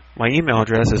me, my email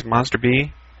address is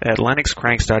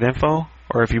monsterb@linuxcranks.info,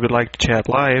 or if you would like to chat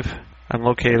live, I'm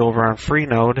located over on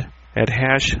Freenode at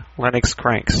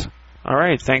 #LinuxCranks. All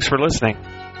right, thanks for listening.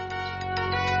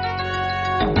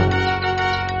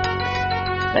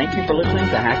 Thank you for listening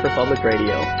to Hacker Public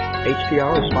Radio.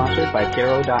 HPR is sponsored by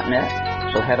Caro.net,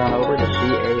 so head on over to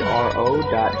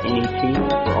caro.net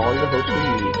for all your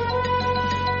hosting needs.